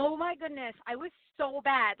 oh my goodness, I was so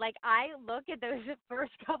bad. I look at those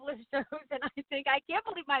first couple of shows and I think, I can't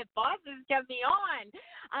believe my bosses kept me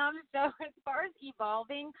on. So as far as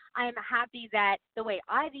evolving, I'm happy that the way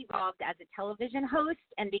I've evolved as a television host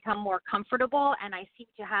and become more comfortable, and I seem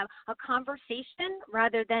to have a conversation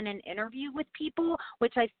rather than an interview with people,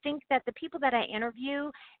 which I think that the people that I interview,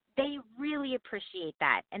 they really appreciate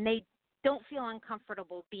that, and they don't feel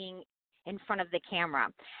uncomfortable being in front of the camera.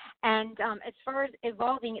 And as far as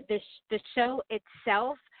evolving the show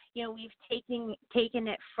itself, we've taken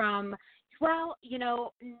it from,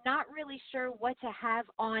 not really sure what to have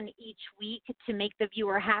on each week to make the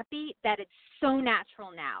viewer happy, that it's so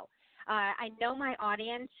natural now. I know my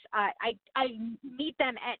audience. I meet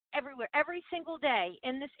them at everywhere, every single day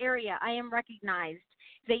in this area. I am recognized.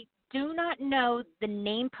 They do not know the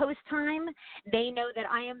name Post Time, they know that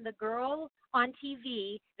I am the girl on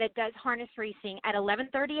TV that does harness racing at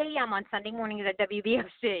 11:30 a.m. on Sunday mornings at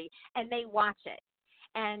WBFC, and they watch it.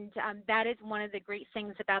 And that is one of the great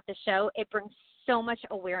things about the show. It brings so much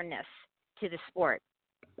awareness to the sport.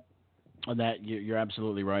 That you're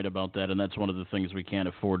absolutely right about that, and that's one of the things we can't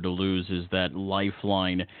afford to lose is that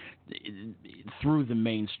lifeline through the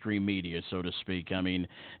mainstream media, so to speak. I mean,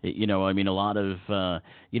 a lot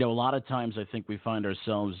of times I think we find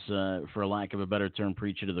ourselves, for lack of a better term,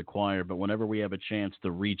 preaching to the choir. But whenever we have a chance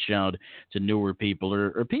to reach out to newer people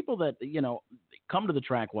or people that come to the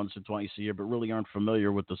track once or twice a year, but really aren't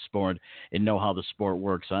familiar with the sport and know how the sport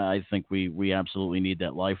works, I think we absolutely need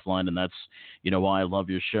that lifeline, and that's why I love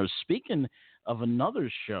your show. Speaking of another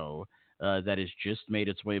show that has just made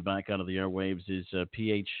its way back out of the airwaves is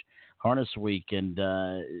PH Harness Week, and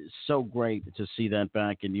so great to see that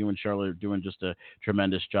back, and you and Charlotte are doing just a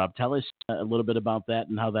tremendous job. Tell us a little bit about that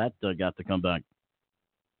and how that got to come back.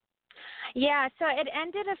 Yeah, so it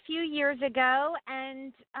ended a few years ago,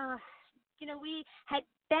 and we had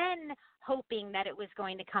been hoping that it was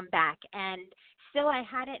going to come back, and still I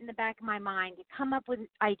had it in the back of my mind to come up with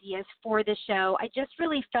ideas for the show. I just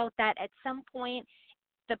really felt that at some point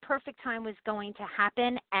the perfect time was going to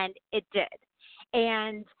happen, and it did.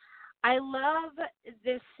 And I love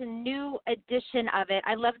this new edition of it.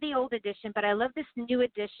 I love the old edition, but I love this new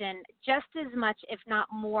edition just as much, if not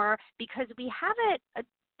more, because we have it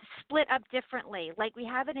split up differently. Like, we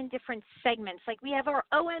have it in different segments. Like, we have our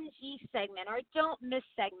OMG segment, our Don't Miss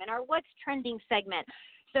segment, our What's Trending segment.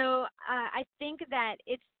 So I think that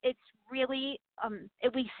it's really,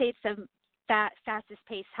 we say it's the fastest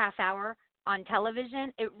paced half hour on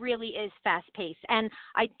television. It really is fast paced. And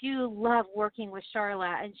I do love working with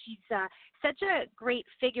Charla, and she's such a great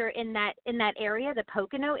figure in that area, the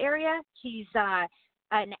Pocono area. She's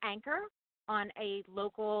an anchor on a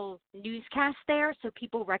local newscast there, so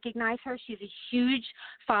people recognize her. She's a huge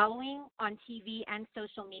following on TV and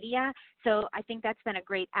social media, so I think that's been a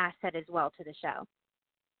great asset as well to the show.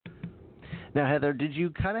 Now, Heather, did you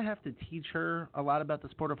kind of have to teach her a lot about the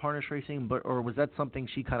sport of harness racing, or was that something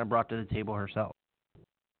she kind of brought to the table herself?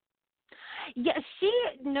 Yeah, she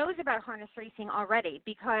knows about harness racing already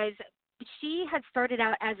because she had started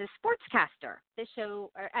out as a sportscaster. The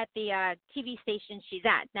show at the TV station she's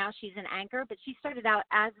at. Now she's an anchor, but she started out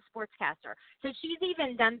as a sportscaster. So she's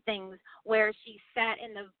even done things where she sat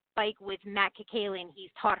in the bike with Matt Kikali, and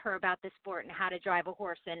he's taught her about the sport and how to drive a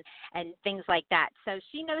horse and things like that. So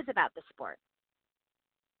she knows about the sport.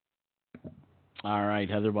 All right,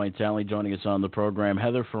 Heather Vitale joining us on the program.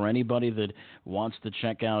 Heather, for anybody that wants to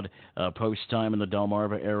check out Post Time in the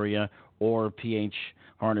Delmarva area or PH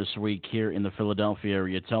Harness Week here in the Philadelphia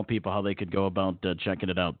area, tell people how they could go about checking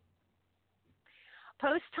it out.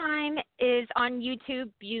 Post Time is on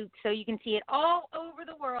YouTube, so you can see it all over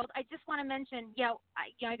the world. I just want to mention,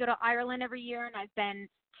 I go to Ireland every year, and I've been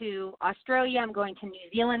to Australia. I'm going to New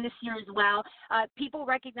Zealand this year as well. People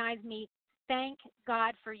recognize me. Thank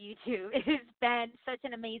God for YouTube. It has been such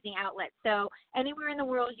an amazing outlet. So anywhere in the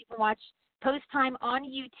world, you can watch Post Time on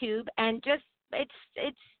YouTube, and just it's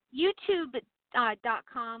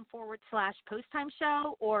YouTube.com/Post Time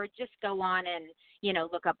Show, or just go on and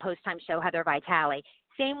look up Post Time Show Heather Vitale.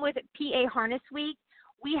 Same with PA Harness Week.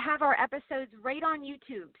 We have our episodes right on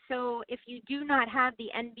YouTube. So if you do not have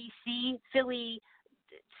the NBC Philly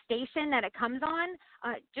station that it comes on,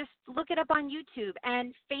 just look it up on YouTube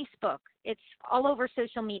and Facebook. It's all over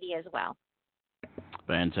social media as well.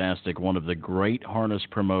 Fantastic. One of the great harness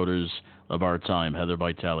promoters of our time, Heather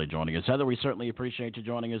Vitale, joining us. Heather, we certainly appreciate you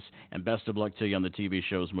joining us, and best of luck to you on the TV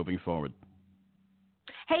shows moving forward.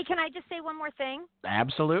 Hey, can I just say one more thing?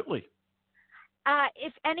 Absolutely.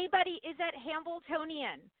 If anybody is at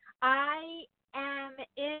Hambletonian, I am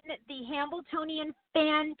in the Hambletonian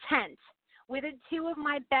fan tent with two of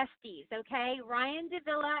my besties, okay? Ryan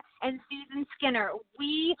Davila and Susan Skinner.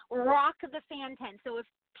 We rock the fan tent. So if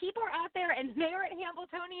people are out there and they're at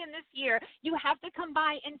Hambletonian this year, you have to come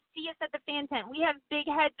by and see us at the fan tent. We have big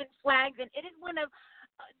heads and flags, and it is one of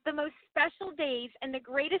the most special days and the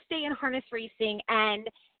greatest day in harness racing, and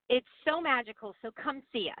it's so magical. So come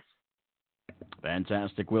see us.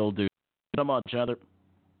 Fantastic. Will do. Thank you so much, Heather.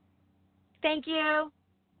 Thank you.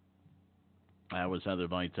 That was Heather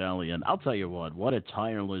Vitale, and I'll tell you what a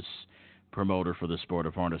tireless promoter for the sport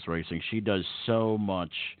of harness racing. She does so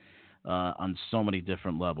much on so many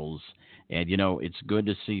different levels, and it's good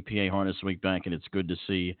to see PA Harness Week back, and it's good to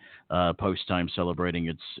see Post Time celebrating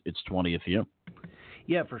its 20th year.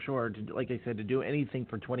 Yeah, for sure. Like I said, to do anything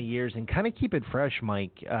for 20 years and kind of keep it fresh,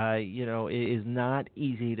 Mike, is not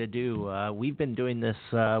easy to do. We've been doing this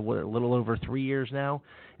a little over 3 years now,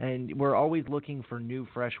 and we're always looking for new,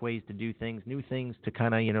 fresh ways to do things, new things to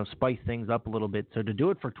kind of, spice things up a little bit. So to do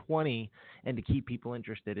it for 20 and to keep people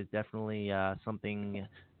interested is definitely something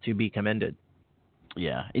to be commended.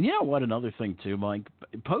 Yeah, and you know what? Another thing too, Mike.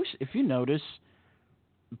 If you notice,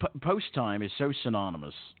 post time is so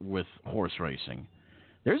synonymous with horse racing.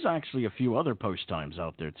 There's actually a few other post times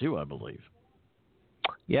out there too, I believe.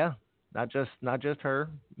 Yeah, not just her,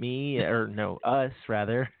 me, or no, us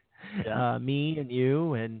rather. Yeah. Me and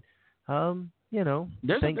you, and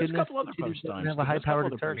there's thank a goodness couple other she post doesn't times. have a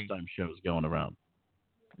high-powered There's attorney. post time shows going around.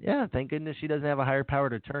 Yeah, thank goodness she doesn't have a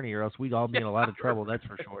higher-powered attorney, or else we'd all be in a lot of trouble. That's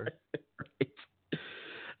for sure. Right.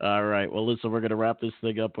 All right. Well, listen, we're going to wrap this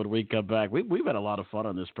thing up when we come back. We've had a lot of fun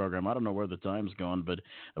on this program. I don't know where the time's gone, but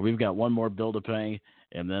we've got one more bill to pay,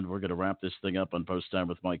 and then we're going to wrap this thing up on Post Time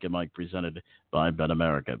with Mike and Mike, presented by Bet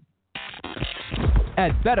America.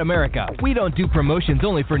 At Bet America, we don't do promotions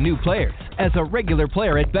only for new players. As a regular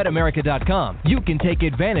player at BetAmerica.com, you can take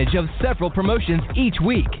advantage of several promotions each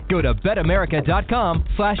week. Go to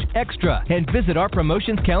BetAmerica.com/extra and visit our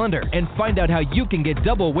promotions calendar and find out how you can get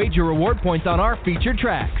double wager reward points on our featured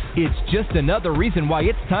tracks. It's just another reason why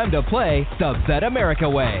it's time to play the Bet America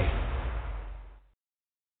way.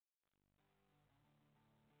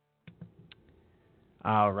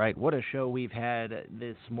 All right, what a show we've had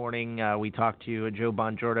this morning. We talked to Joe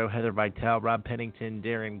Bongiorno, Heather Vitale, Rob Pennington,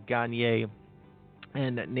 Darin, Gagne,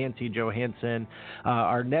 and Nancy Johannson.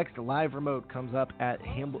 Our next live remote comes up at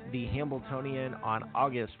the Hambletonian on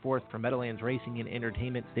August 4th for Meadowlands Racing and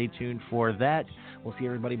Entertainment. Stay tuned for that. We'll see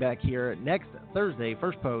everybody back here next Thursday.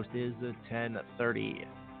 First post is 10:30.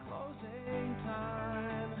 Closing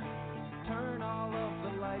time. Turn all of the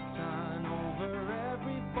lights on over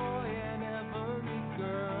every boy and every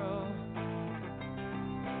girl.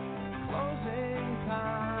 Closing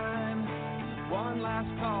time. One last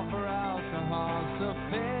call for alcohol, so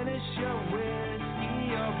finish your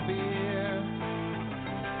whiskey or beer.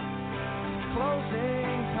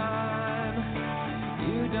 Closing time.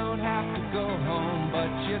 You don't have to go home, but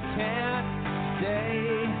you can't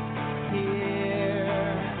stay.